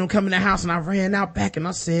I seen him come in the house and I ran out back and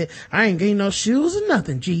I said, I ain't getting no shoes or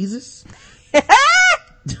nothing, Jesus.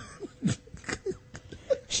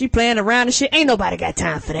 She playing around and shit. Ain't nobody got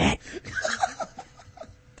time for that.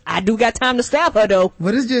 I do got time to stab her though.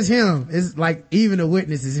 But it's just him. It's like even the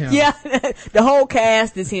witness is him. Yeah, the whole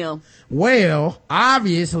cast is him. Well,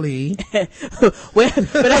 obviously. Well,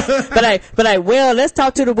 well, let's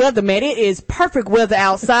talk to the weatherman. It is perfect weather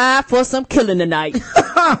outside for some killing tonight.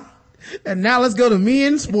 And now let's go to me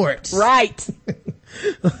in sports. Right.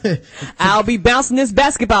 I'll be bouncing this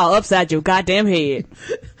basketball upside your goddamn head.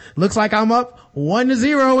 Looks like I'm up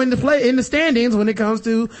 1-0 in the standings when it comes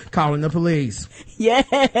to calling the police.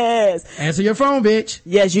 Yes. Answer your phone, bitch.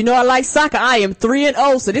 Yes, you know I like soccer. I am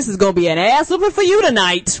 3-0, so this is gonna be an ass whooping for you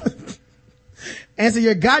tonight. Answer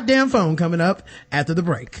your goddamn phone coming up after the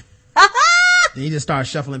break. Then you just start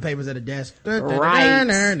shuffling papers at a desk.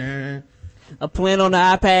 Right. A plan on the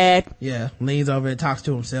iPad. Yeah, leans over and talks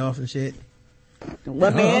to himself and shit.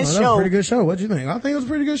 What man That was show? a pretty good show. What you think? I think it was a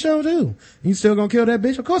pretty good show too. You still gonna kill that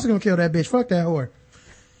bitch? Of course I'm gonna kill that bitch. Fuck that whore.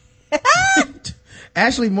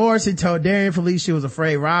 Ashley Morrison told Darien police she was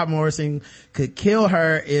afraid Rob Morrison could kill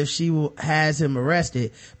her if she has him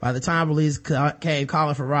arrested. By the time police came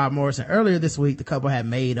calling for Rob Morrison earlier this week, the couple had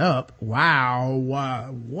made up. Wow.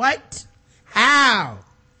 What? How?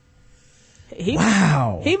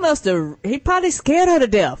 Wow. He probably scared her to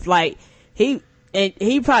death. Like, he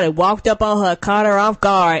probably walked up on her, caught her off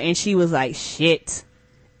guard, and she was like, shit.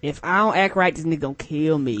 If I don't act right, this nigga gonna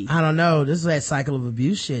kill me. I don't know. This is that cycle of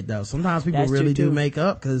abuse shit though. Sometimes people really do make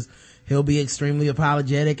up because he'll be extremely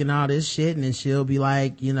apologetic and all this shit, and then she'll be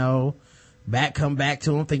like, you know, come back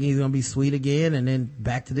to him thinking he's gonna be sweet again, and then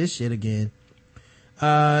back to this shit again.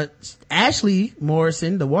 Ashley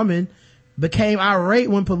Morrison, the woman, became irate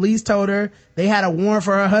when police told her they had a warrant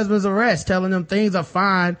for her husband's arrest, telling them things are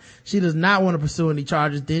fine. She does not want to pursue any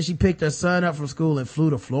charges. Then she picked her son up from school and flew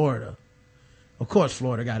to Florida. Of course,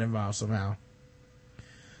 Florida got involved somehow.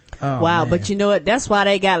 Oh, wow, man. but you know what? That's why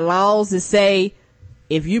they got laws that say,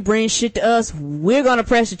 if you bring shit to us, we're gonna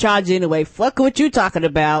press the charge anyway. Fuck what you talking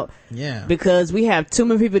about. Yeah. Because we have too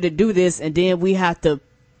many people to do this, and then we have to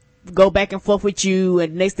go back and forth with you,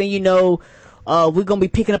 and next thing you know, we're gonna be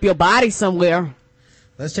picking up your body somewhere.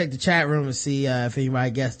 Let's check the chat room and see if anybody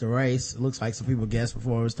guessed the race. It looks like some people guessed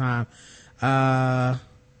before it was time. I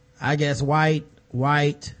guess white.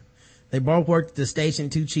 They both worked at the station,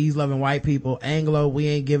 two cheese-loving white people. Anglo, we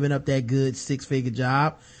ain't giving up that good 6-figure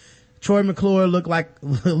job. Troy McClure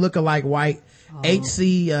look-alike white. Oh.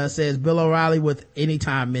 HC says Bill O'Reilly with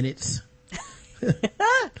anytime minutes.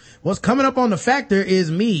 What's coming up on the factor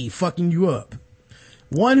is me fucking you up.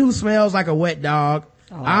 One who smells like a wet dog.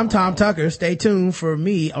 Oh. I'm Tom Tucker. Stay tuned for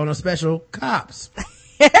me on a special Cops.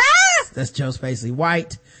 That's Joe Spacey.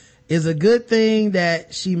 White. Is a good thing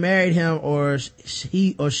that she married him or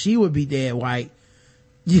she would be dead. White.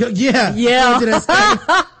 Yeah.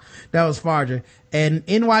 That was Farger. And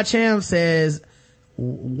NY Cham says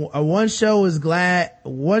one show is glad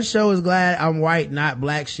I'm white, not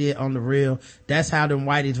black shit on the real. That's how them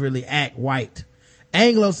whiteys really act. White.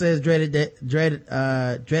 Anglo says dreaded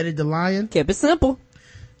the lion. Keep it simple.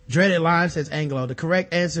 Dreaded lion says Anglo. The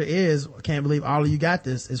correct answer is, I can't believe all of you got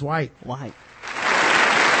this, is white. White.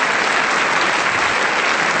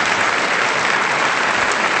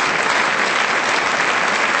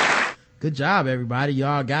 Good job, everybody.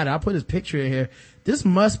 Y'all got it. I'll put his picture in here. This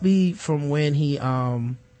must be from when he,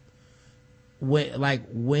 when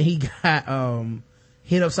he got,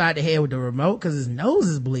 hit upside the head with the remote because his nose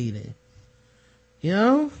is bleeding. You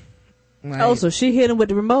know? Like, Oh, so she hit him with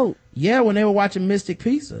the remote. yeah, when they were watching Mystic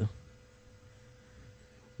Pizza.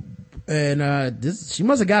 And she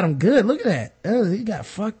must have got him good. Look at that. He got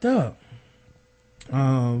fucked up.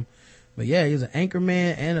 But yeah, he was an anchor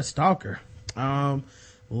man and a stalker.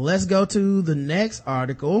 Let's go to the next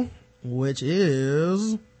article, which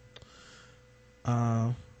is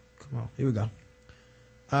come on, here we go.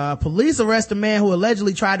 Police arrest a man who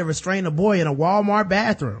allegedly tried to restrain a boy in a Walmart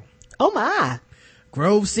bathroom. Oh my.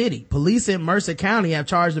 Grove City. Police in Mercer County have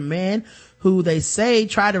charged a man who they say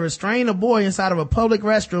tried to restrain a boy inside of a public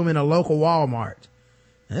restroom in a local Walmart.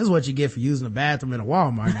 And this is what you get for using a bathroom in a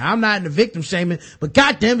Walmart. Now, I'm not into victim shaming, but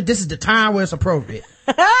goddamn it, this is the time where it's appropriate.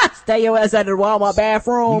 Stay your ass out of the Walmart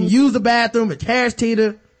bathroom. You can use the bathroom at Harris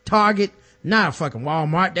Teeter, Target, not a fucking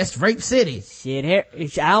Walmart. That's Rape City. Shit,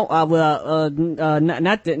 not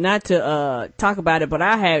to talk about it, but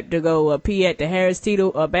I had to go pee at the Harris Teeter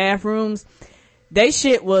bathrooms. They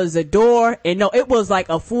shit was a door, and no, it was like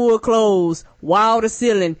a full closed, wall to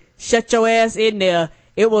ceiling, shut your ass in there.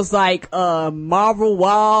 It was like marble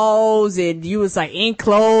walls, and you was like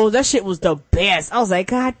enclosed. That shit was the best. I was like,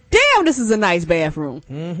 God damn, this is a nice bathroom.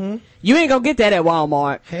 Mm-hmm. You ain't gonna get that at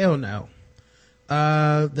Walmart. Hell no.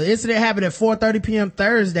 The incident happened at 4:30 p.m.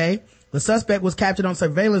 Thursday. The suspect was captured on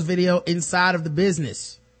surveillance video inside of the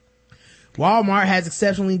business. Walmart has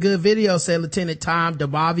exceptionally good video, said Lieutenant Tom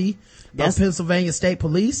DeBavi of Pennsylvania State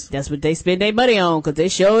Police. That's what they spend their money on, cause they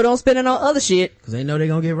sure don't spend it on other shit. Cause they know they're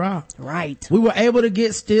gonna get robbed. Right. We were able to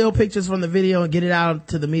get still pictures from the video and get it out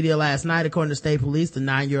to the media last night. According to state police, the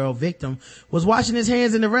 9-year-old victim was washing his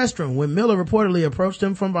hands in the restroom when Miller reportedly approached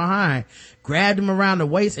him from behind, grabbed him around the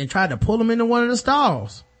waist, and tried to pull him into one of the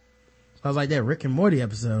stalls. Sounds like that Rick and Morty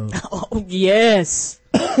episode. Oh, yes.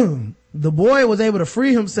 The boy was able to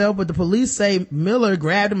free himself, but the police say Miller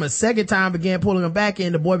grabbed him a second time, began pulling him back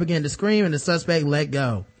in. The boy began to scream, and the suspect let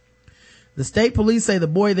go. The state police say the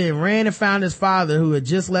boy then ran and found his father, who had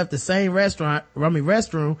just left the same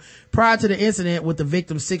restroom prior to the incident with the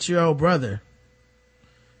victim's 6-year-old brother.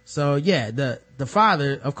 So yeah, the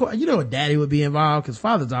father, of course, you know what, daddy would be involved, because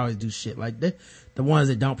fathers always do shit like that. The ones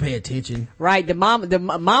that don't pay attention. Right. The mama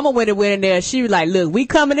went in there. She was like, look, we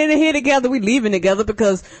coming in here together. We leaving together,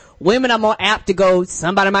 because women are more apt to go,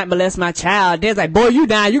 somebody might molest my child. Dad's like, boy, you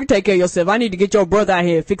down. You can take care of yourself. I need to get your brother out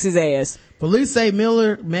here and fix his ass. Police say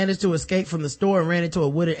Miller managed to escape from the store and ran into a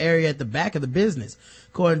wooded area at the back of the business.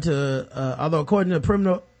 According to the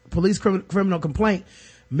criminal complaint,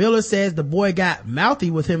 Miller says the boy got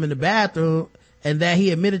mouthy with him in the bathroom and that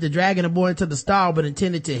he admitted to dragging the boy into the stall but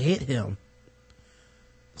intended to hit him.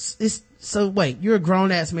 So wait, you're a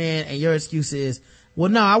grown-ass man and your excuse is, well,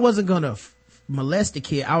 no, I wasn't gonna molest the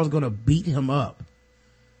kid. I was gonna beat him up.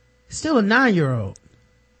 Still a 9-year-old.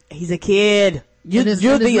 He's a kid. You're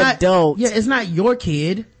the adult. Yeah, it's not your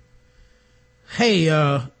kid. Hey,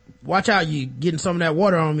 watch out, you getting some of that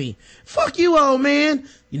water on me. Fuck you, old man.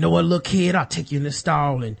 You know what, little kid, I'll take you in the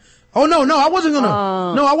stall and, oh no, I wasn't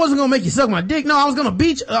gonna make you suck my dick. No, I was gonna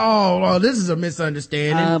beat you. Oh, this is a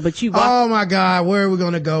misunderstanding. Oh my God, where are we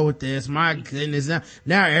gonna go with this? My goodness,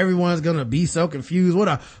 now everyone's gonna be so confused. What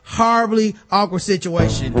a horribly awkward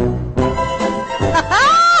situation.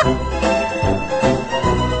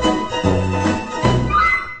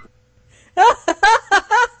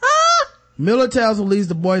 Miller tells police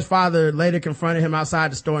the boy's father later confronted him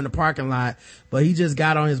outside the store in the parking lot, but he just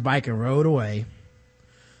got on his bike and rode away.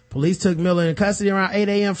 Police took Miller in custody around 8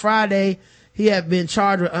 a.m. Friday. He had been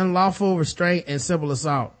charged with unlawful restraint and simple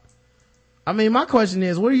assault. I mean, my question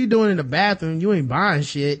is, what are you doing in the bathroom? You ain't buying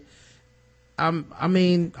shit. I'm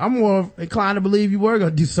more inclined to believe you were gonna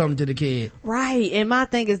do something to the kid. Right. And my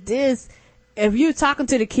thing is this, if you're talking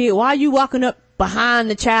to the kid, why are you walking up behind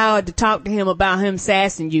the child to talk to him about him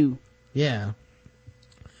sassing you? Yeah.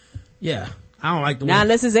 I don't like the way. Now,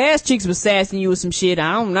 unless his ass cheeks was sassing you with some shit,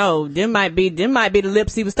 I don't know. Them might be the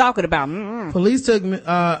lips he was talking about. Mm-mm. Police took,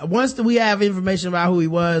 once we have information about who he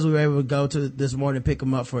was, we were able to go to this morning, pick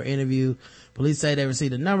him up for an interview. Police say they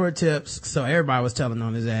received a number of tips, so everybody was telling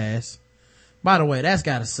on his ass. By the way, that's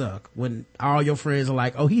gotta suck when all your friends are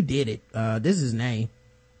like, oh, he did it. This is his name.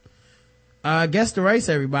 Guess the race,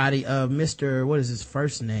 everybody, of Mr. what is his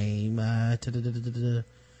first name?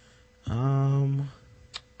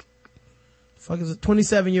 Fuck is it?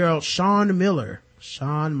 27-year-old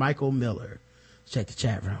Sean Michael Miller. Check the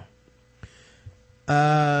chat room.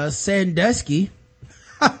 Sandusky.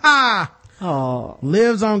 Oh.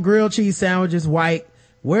 Lives on grilled cheese sandwiches, white.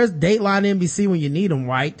 Where's Dateline NBC when you need them,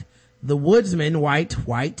 white? The Woodsman, white.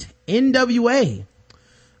 NWA.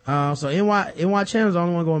 So NY Channel's the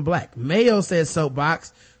only one going black. Mayo says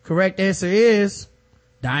soapbox. Correct answer is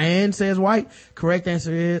Diane says white. Correct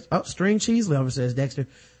answer is string cheese lover says Dexter.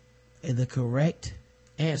 And the correct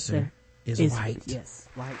answer is white. Yes,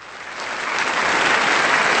 white.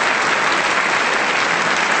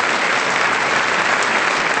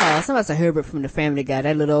 Somebody said Herbert from the Family Guy,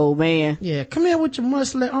 that little old man. Yeah, come here with your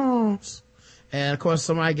muscly arms. And of course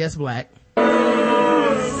somebody gets black.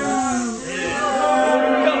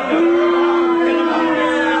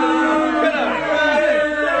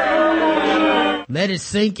 Let it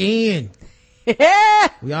sink in.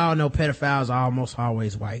 We all know pedophiles are almost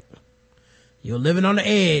always white. You're living on the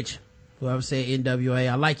edge. Whoever said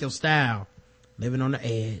NWA, I like your style. Living on the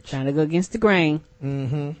edge. Trying to go against the grain.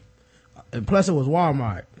 Mm-hmm. And plus it was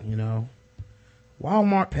Walmart,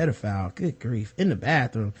 Walmart pedophile. Good grief. In the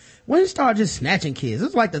bathroom. When it started just snatching kids.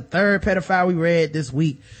 This is like the third pedophile we read this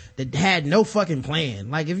week that had no fucking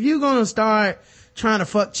plan. Like if you're gonna start trying to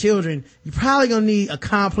fuck children, you're probably gonna need a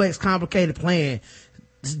complex, complicated plan.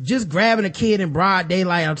 Just grabbing a kid in broad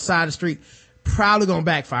daylight outside the street probably gonna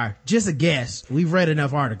backfire. Just a guess. We've read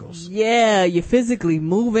enough articles. Yeah, you're physically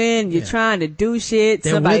moving, you're trying to do shit.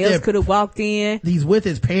 Somebody else could have walked in. He's with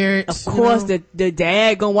his parents. Of course, the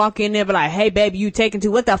dad gonna walk in there, but like, hey baby, you taking to,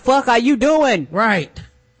 what the fuck are you doing? Right.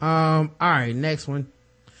 All right, next one.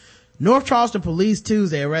 North Charleston police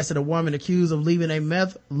Tuesday arrested a woman accused of leaving a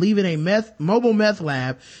mobile meth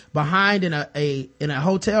lab behind in a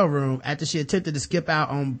hotel room after she attempted to skip out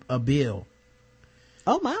on a bill.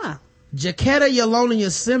 Oh my. Jaquetta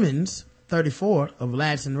Yolonia Simmons, 34, of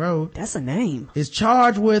Ladson Road. That's a name. Is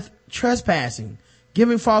charged with trespassing,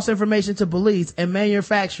 giving false information to police, and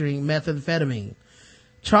manufacturing methamphetamine.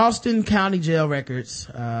 Charleston County Jail records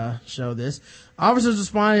show this. Officers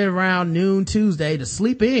responded around noon Tuesday to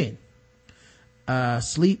Sleep In.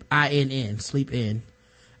 Sleep In.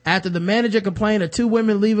 After the manager complained of two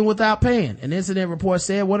women leaving without paying. An incident report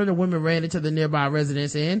said one of the women ran into the nearby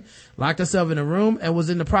residence inn, locked herself in a room, and was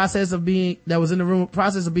in the process of being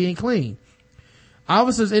cleaned.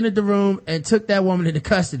 Officers entered the room and took that woman into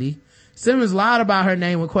custody. Simmons lied about her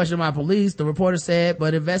name when questioned by police, the reporter said,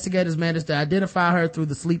 but investigators managed to identify her through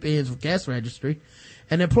the Sleep Inn's guest registry.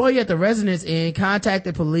 An employee at the residence inn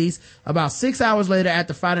contacted police about 6 hours later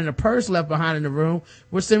after finding a purse left behind in the room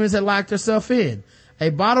where Simmons had locked herself in. A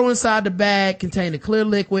bottle inside the bag contained a clear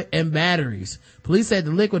liquid and batteries. Police said the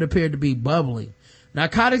liquid appeared to be bubbling.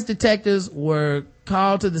 Narcotics detectives were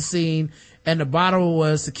called to the scene and the bottle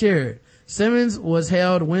was secured. Simmons was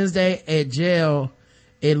held Wednesday at jail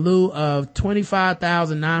in lieu of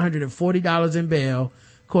 $25,940 in bail,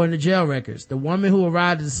 according to jail records. The woman who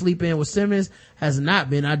arrived at the Sleep In with Simmons has not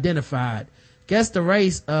been identified. Guess the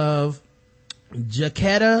race of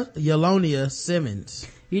Jaquetta Yolonia Simmons.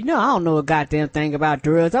 I don't know a goddamn thing about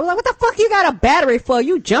drugs. I was like, what the fuck you got a battery for?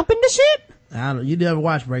 You jumping the shit? You never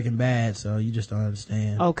watched Breaking Bad, so you just don't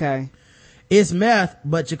understand. Okay. It's meth,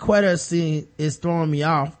 but Jaquetta is throwing me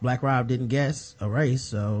off. Black Rob didn't guess a race,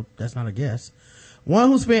 so that's not a guess. One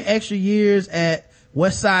who spent extra years at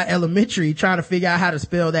Westside Elementary trying to figure out how to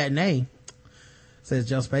spell that name, says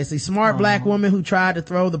Joe Spacey. Smart black woman who tried to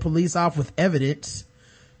throw the police off with evidence.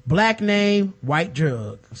 Black name, white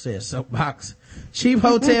drug, says Soapbox. Cheap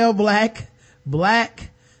hotel, black.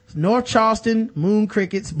 North Charleston, moon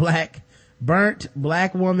crickets, black. Burnt,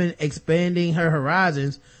 black woman expanding her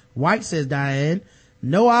horizons, white, says Diane.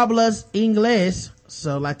 No hablas inglés,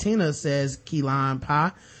 so Latina, says Keelan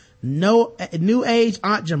Pa. No, new age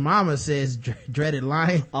Aunt Jemima, says Dreaded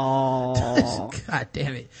Lion. Oh. God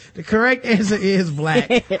damn it. The correct answer is black.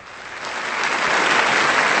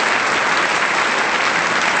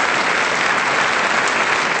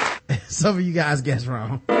 Some of you guys guessed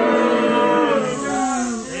wrong.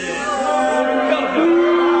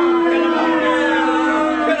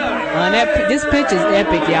 This picture's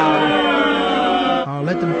epic, y'all. Oh,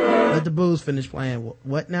 let the booze finish playing.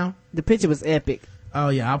 What now? The picture was epic. Oh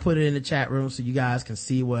yeah, I'll put it in the chat room so you guys can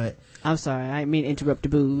see what. I'm sorry, I didn't mean to interrupt the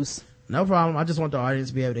booze. No problem. I just want the audience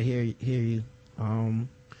to be able to hear you.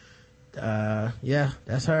 Yeah,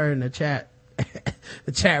 that's her in the chat.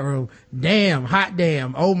 The chat room. Damn, hot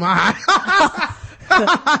damn. Oh my.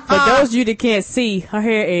 For those of you that can't see, her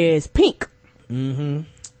hair is pink.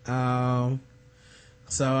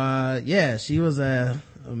 Yeah, she was a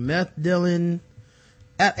meth dealing.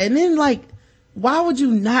 And then like, why would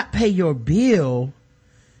you not pay your bill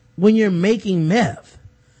when you're making meth?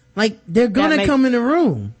 Like, they're gonna come in the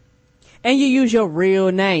room. And you use your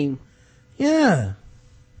real name. Yeah.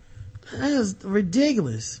 That is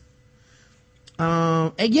ridiculous.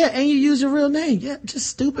 And you use your real name. Yeah, just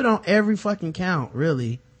stupid on every fucking count,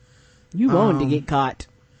 really. You wanted to get caught.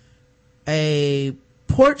 A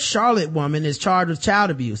Port Charlotte woman is charged with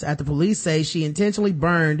child abuse after police say she intentionally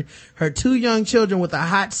burned her 2 young children with a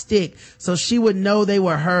hot stick so she would know they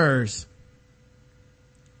were hers.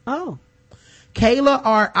 Oh. Kayla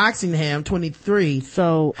R. Oxenham, 23.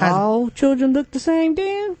 So all children look the same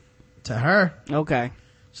then? To her. Okay.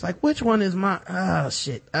 It's like, which one is my, oh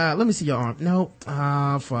shit. Let me see your arm. No.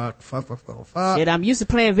 Fuck. Shit, I'm used to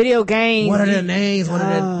playing video games. What are their names? What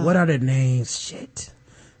are their names? Shit.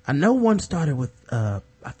 I know one started with, I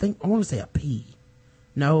want to say a P.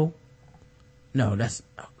 No, was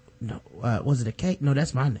it a K? No,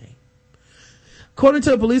 that's my name. According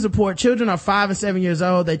to a police report, children are 5 and 7 years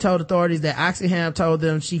old. They told authorities that Oxenham told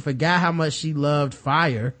them she forgot how much she loved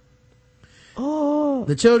fire. Oh.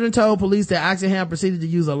 The children told police that Oxenham proceeded to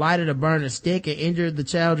use a lighter to burn a stick and injured the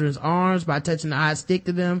children's arms by touching the hot stick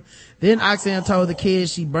to them. Then Oxenham told the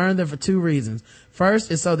kids she burned them for 2 reasons.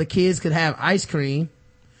 First is so the kids could have ice cream.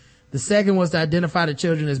 The second was to identify the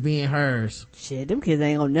children as being hers. Shit, them kids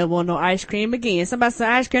ain't gonna never want no ice cream again. Somebody say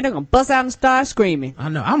ice cream, they're gonna bust out and start screaming. I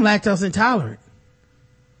know. I'm lactose intolerant.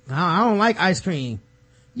 I don't like ice cream.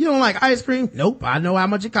 You don't like ice cream? Nope. I know how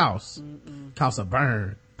much it costs. Costs a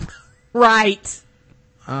burn. Right.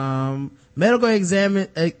 Medical exams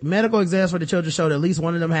for the children showed at least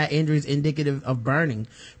one of them had injuries indicative of burning.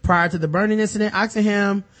 Prior to the burning incident,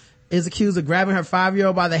 Oxenham is accused of grabbing her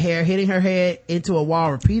 5-year-old by the hair, hitting her head into a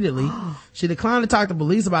wall repeatedly. She declined to talk to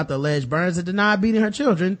police about the alleged burns and denied beating her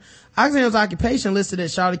children. Oxenham's occupation listed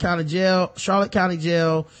at Charlotte County Jail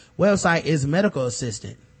website is medical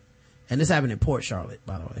assistant. And this happened in Port Charlotte,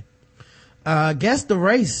 by the way. Guess the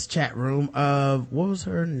race chat room of, what was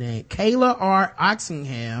her name? Kayla R.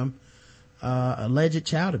 Oxenham, alleged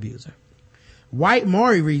child abuser. White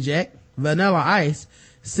Maury reject, Vanilla Ice.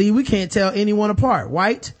 See, we can't tell anyone apart.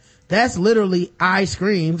 White, that's literally ice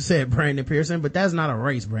cream, said Brandon Pearson, but that's not a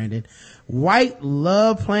race, Brandon. White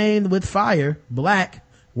love playing with fire. Black,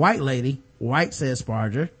 white lady. White, says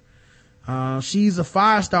Sparger. She's a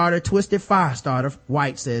fire starter, twisted fire starter.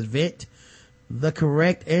 White, says Vent. The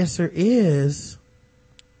correct answer is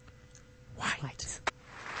white.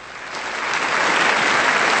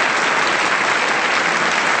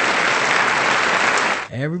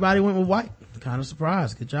 Everybody went with white. Kind of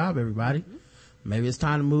surprised. Good job, everybody. Maybe it's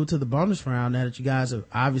time to move to the bonus round now that you guys have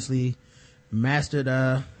obviously mastered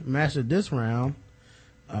this round.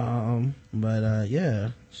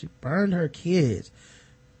 Yeah, she burned her kids.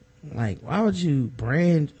 Like, why would you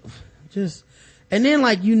brand just, and then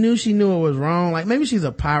like you knew she knew it was wrong. Like maybe she's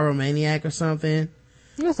a pyromaniac or something.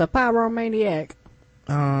 What's a pyromaniac?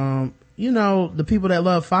 The people that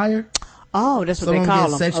love fire. Oh, that's what they call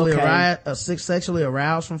them. Sexually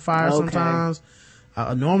aroused from fire sometimes.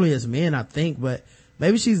 Normally it's men, I think, but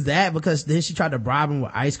maybe she's that because then she tried to bribe him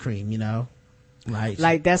with ice cream,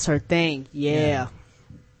 like that's her thing. Yeah.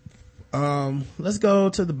 Let's go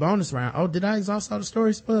to the bonus round. Oh, did I exhaust all the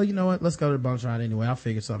stories? Well, you know what? Let's go to the bonus round anyway. I'll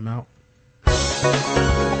figure something out.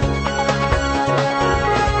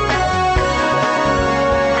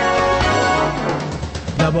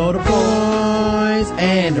 Double the points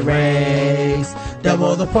and the race.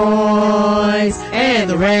 Double the points and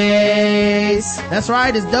the race. That's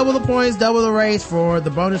right. It's double the points, double the race for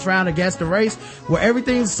the bonus round of Guess the Race, where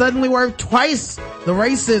everything's suddenly worth twice the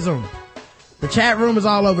racism. The chat room is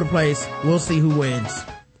all over the place. We'll see who wins.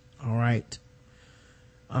 All right.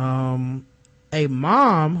 A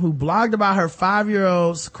mom who blogged about her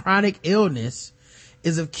 5-year-old's chronic illness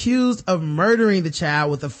is accused of murdering the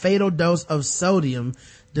child with a fatal dose of sodium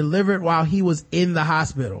delivered while he was in the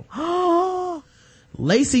hospital.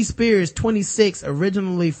 Lacey Spears, 26,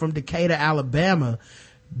 originally from Decatur, Alabama,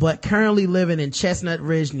 but currently living in Chestnut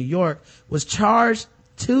Ridge, New York, was charged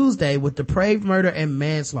Tuesday with depraved murder and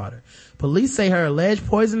manslaughter. Police say her alleged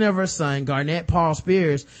poisoning of her son, Garnett Paul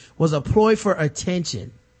Spears, was a ploy for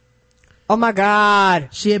attention. Oh my God.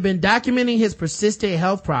 She had been documenting his persistent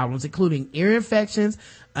health problems, including ear infections,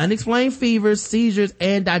 unexplained fevers, seizures,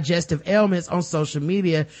 and digestive ailments on social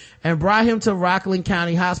media, and brought him to Rockland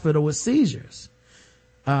County Hospital with seizures.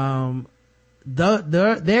 Their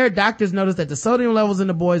doctors noticed that the sodium levels in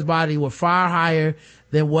the boy's body were far higher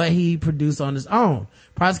than what he produced on his own.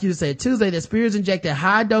 Prosecutors said Tuesday that Spears injected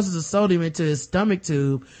high doses of sodium into his stomach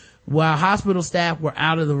tube while hospital staff were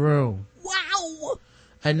out of the room. Wow.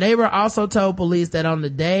 A neighbor also told police that on the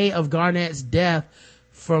day of Garnett's death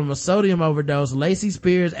from a sodium overdose, Lacey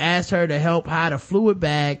Spears asked her to help hide a fluid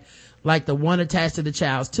bag like the one attached to the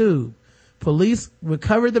child's tube. Police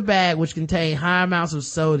recovered the bag, which contained high amounts of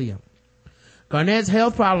sodium. Garnett's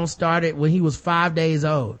health problems started when he was 5 days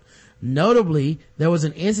old. Notably, there was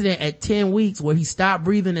an incident at 10 weeks where he stopped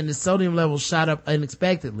breathing and the sodium levels shot up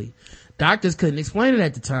unexpectedly. Doctors couldn't explain it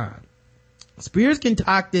at the time. Spears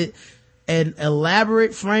concocted an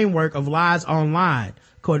elaborate framework of lies online.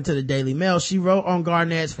 According to the Daily Mail, she wrote on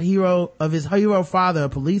Garnett's his hero father, a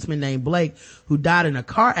policeman named Blake, who died in a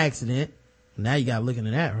car accident. Now you gotta look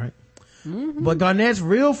into that, right? Mm-hmm. But Garnett's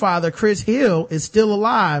real father, Chris Hill, is still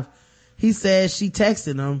alive. He says she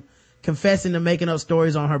texted him, confessing to making up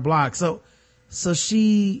stories on her blog. So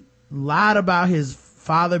she lied about his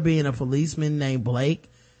father being a policeman named Blake,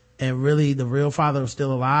 and really the real father was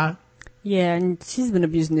still alive. Yeah, and she's been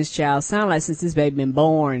abusing this child. Sound like since this baby been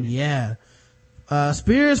born. Yeah.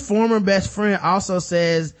 Spears' former best friend also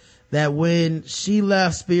says that when she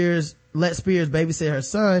let Spears babysit her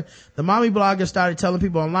son, the mommy blogger started telling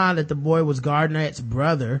people online that the boy was Garnett's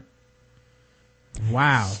brother.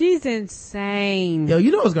 Wow. She's insane. Yo,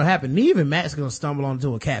 you know what's gonna happen? Neve and Matt's gonna stumble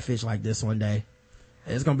onto a catfish like this one day.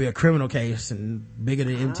 It's gonna be a criminal case and bigger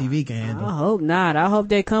than MTV can handle. I hope not. I hope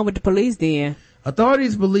they come with the police then.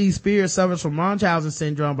 Authorities believe Spears suffers from Munchausen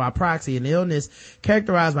syndrome by proxy, an illness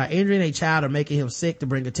characterized by injuring a child or making him sick to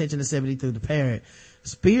bring attention to sympathy through the parent.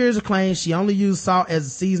 Spears claims she only used salt as a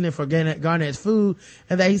seasoning for Garnett's food,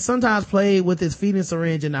 and that he sometimes played with his feeding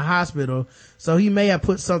syringe in the hospital, so he may have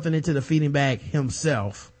put something into the feeding bag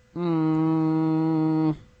himself.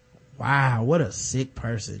 Wow, what a sick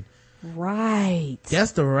person. Right.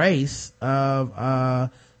 That's the race of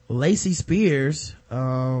Lacey Spears.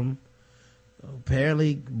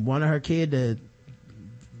 Apparently one of her kid that,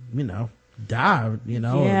 died,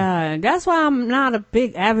 Yeah, that's why I'm not a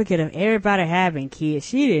big advocate of everybody having kids.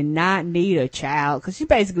 She did not need a child, because she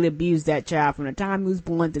basically abused that child from the time he was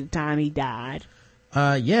born to the time he died.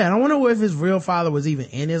 Yeah, and I wonder if his real father was even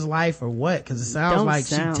in his life or what, because it sounds like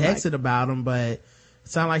she texted about him, but it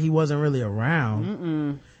sounded like he wasn't really around.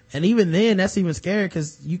 Mm-mm. And even then, that's even scary,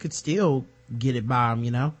 because you could still get it by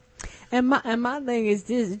him, And my thing is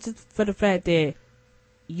this, it's just for the fact that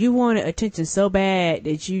you wanted attention so bad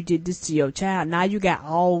that you did this to your child. Now you got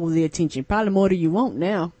all the attention, probably more than you want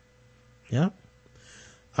now. Yep.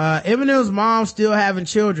 Eminem's mom still having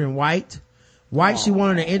children. White, she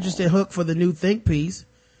wanted an interesting hook for the new think piece.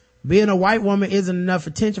 Being a white woman isn't enough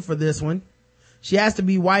attention for this one. She has to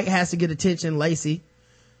be white, has to get attention. Lacey.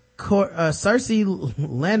 Cersei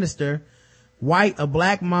Lannister, white, a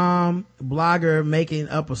black mom blogger making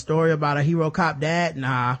up a story about a hero cop dad.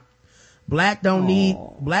 Nah. Black don't need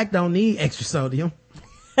extra sodium.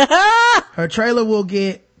 Her trailer will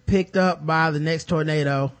get picked up by the next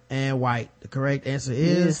tornado. And white. The correct answer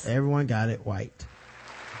is, Everyone got it, white.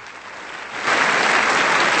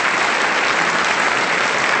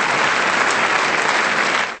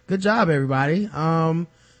 Good job, everybody.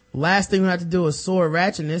 Last thing we have to do is sword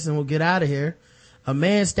ratchetness, and we'll get out of here. A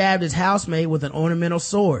man stabbed his housemate with an ornamental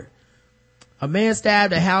sword. A man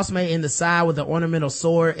stabbed a housemate in the side with an ornamental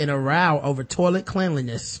sword in a row over toilet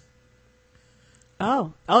cleanliness.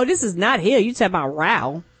 Oh, this is not here. You talking about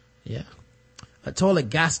row? Yeah. A toilet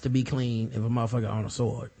got to be clean if a motherfucker on a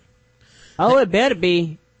sword. Oh, it better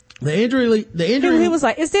be. The injury. He was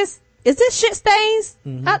like, is this shit stains?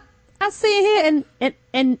 Mm-hmm. I see it here,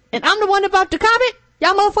 and I'm the one about to cop it.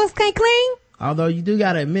 Y'all motherfuckers can't clean. Although you do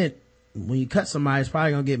gotta admit, when you cut somebody, it's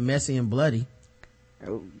probably gonna get messy and bloody.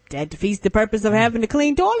 That defeats the purpose of having a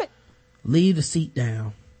clean toilet. Leave the seat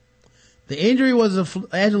down. The injury was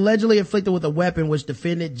allegedly inflicted with a weapon which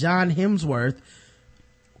defendant John Hemsworth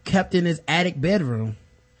kept in his attic bedroom.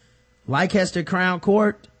 Leicester Crown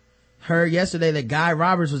Court heard yesterday that Guy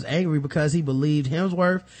Roberts was angry because he believed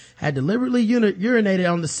Hemsworth had deliberately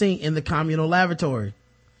urinated on the sink in the communal lavatory.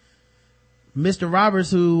 Mr.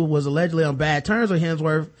 Roberts, who was allegedly on bad terms with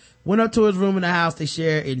Hemsworth, went up to his room in the house they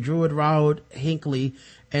share in Druid Road, Hinckley,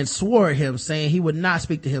 and swore at him, saying he would not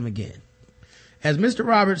speak to him again. As Mr.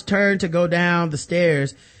 Roberts turned to go down the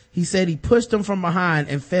stairs, he said he pushed him from behind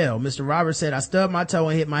and fell. Mr. Roberts said, I stubbed my toe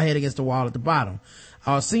and hit my head against the wall at the bottom.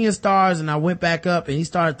 I was seeing stars and I went back up and he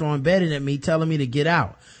started throwing bedding at me, telling me to get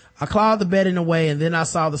out. I clawed the bedding away and then I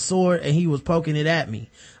saw the sword and he was poking it at me.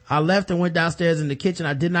 I left and went downstairs in the kitchen.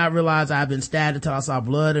 I did not realize I had been stabbed until I saw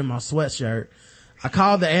blood in my sweatshirt. I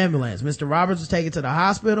called the ambulance. Mr. Roberts was taken to the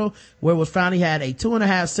hospital where it was found he had a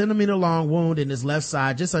 2.5 centimeter long wound in his left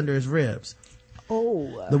side just under his ribs.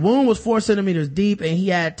 Oh. The wound was 4 centimeters deep and he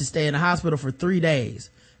had to stay in the hospital for 3 days.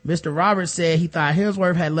 Mr. Roberts said he thought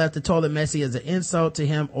Hemsworth had left the toilet messy as an insult to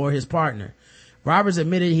him or his partner. Roberts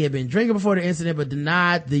admitted he had been drinking before the incident but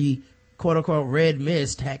denied the quote unquote red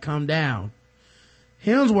mist had come down.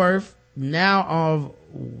 Hemsworth,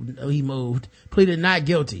 he moved, pleaded not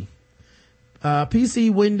guilty.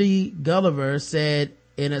 PC Wendy Gulliver said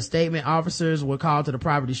in a statement officers were called to the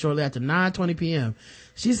property shortly after 9:20 p.m.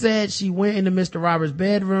 She said she went into Mr. Roberts'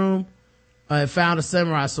 bedroom found a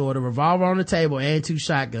samurai sword, a revolver on the table, and 2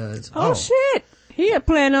 shotguns. Oh shit. He had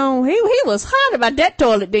planned on, he was hot about that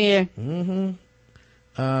toilet then.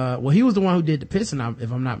 Well, he was the one who did the pissing,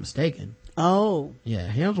 if I'm not mistaken. Oh. Yeah,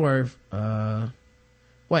 Hemsworth,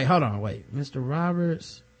 wait, hold on, Mr.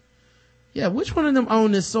 Roberts. Yeah, which one of them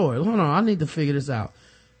owned this sword? Hold on, I need to figure this out.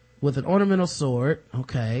 With an ornamental sword,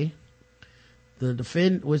 okay.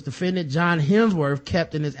 Defendant John Hemsworth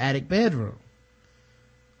kept in his attic bedroom.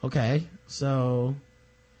 Okay, so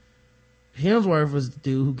Hemsworth was the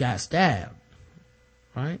dude who got stabbed,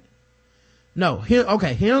 right? No,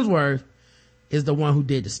 Hemsworth is the one who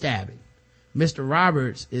did the stabbing. Mr.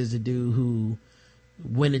 Roberts is the dude who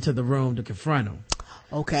went into the room to confront him.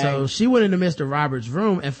 Okay. So she went into Mr. Roberts'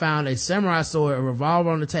 room and found a samurai sword, a revolver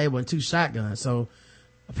on the table, and 2 shotguns. So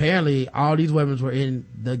apparently all these weapons were in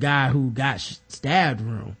the guy who got stabbed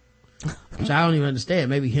room. Which I don't even understand.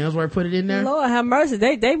 Maybe Hemsworth put it in there? Lord have mercy.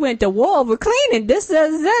 They went to war over cleaning. Is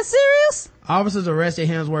that serious? Officers arrested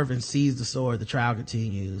Hemsworth and seized the sword. The trial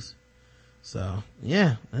continues. So,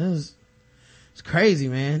 yeah. It's crazy,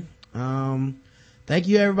 man. Thank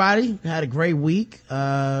you, everybody. Had a great week.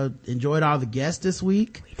 Enjoyed all the guests this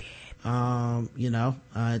week. We did.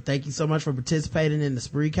 Thank you so much for participating in the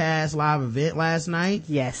Spreecast live event last night.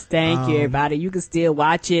 Yes, thank you, everybody. You can still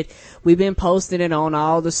watch it. We've been posting it on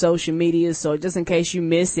all the social medias, so just in case you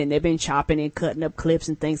missed it, they've been chopping and cutting up clips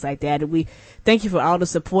and things like that. And we thank you for all the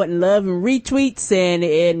support and love and retweets,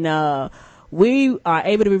 and we are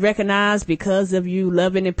able to be recognized because of you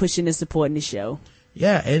loving and pushing and supporting the show.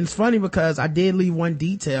 Yeah, and it's funny because I did leave one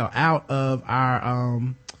detail out of our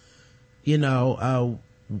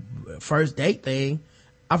first date thing.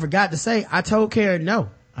 I forgot to say, I told Karen no,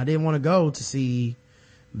 I didn't want to go to see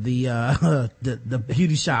the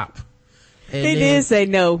beauty shop. And he did say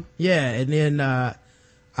no. Yeah, and then I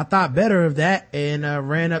thought better of that and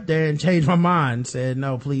ran up there and changed my mind, said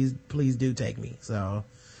no, please do take me. So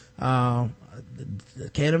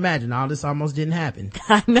can't imagine, all this almost didn't happen.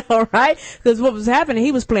 I know, right? Because what was happening,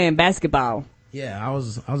 he was playing basketball. Yeah, I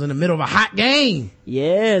was in the middle of a hot game.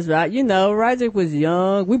 Yes, right. Roderick was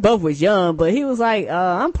young. We both was young, but he was like,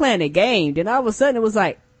 I'm playing a game. Then all of a sudden it was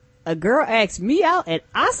like, a girl asked me out and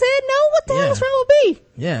I said no? What the hell is wrong with me?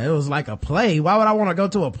 Yeah, it was like a play. Why would I want to go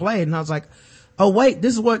to a play? And I was like, oh wait,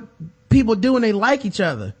 this is what people do when they like each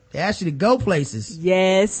other. They ask you to go places.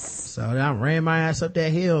 Yes. So then I ran my ass up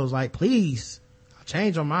that hill. I was like, please.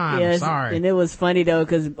 Change your mind. Yes, I'm sorry. And it was funny though,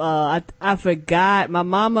 cause, I forgot my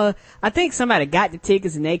mama, I think somebody got the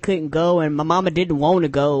tickets and they couldn't go and my mama didn't want to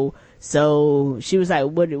go. So she was like,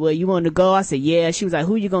 what, you want to go? I said, yeah. She was like,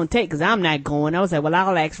 who you gonna take? Cause I'm not going. I was like, well,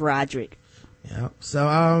 I'll ask Roderick. Yeah.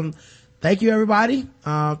 So, thank you everybody.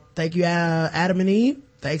 Thank you, Adam and Eve.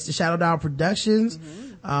 Thanks to Shadow Dog Productions.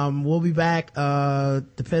 Mm-hmm. We'll be back,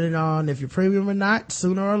 depending on if you're premium or not,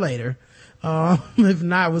 sooner or later. If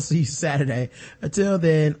not, we'll see you Saturday. Until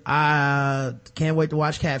then, I can't wait to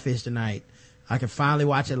watch Catfish tonight. I can finally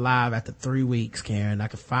watch it live after 3 weeks, Karen. I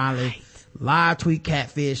can finally live tweet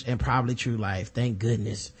Catfish and probably True Life. Thank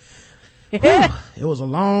goodness. It was a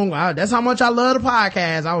long, that's how much I love the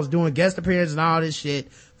podcast. I was doing guest appearances and all this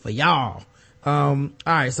shit for y'all. All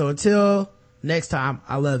right. So until next time,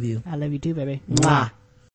 I love you. I love you too, baby. Mwah.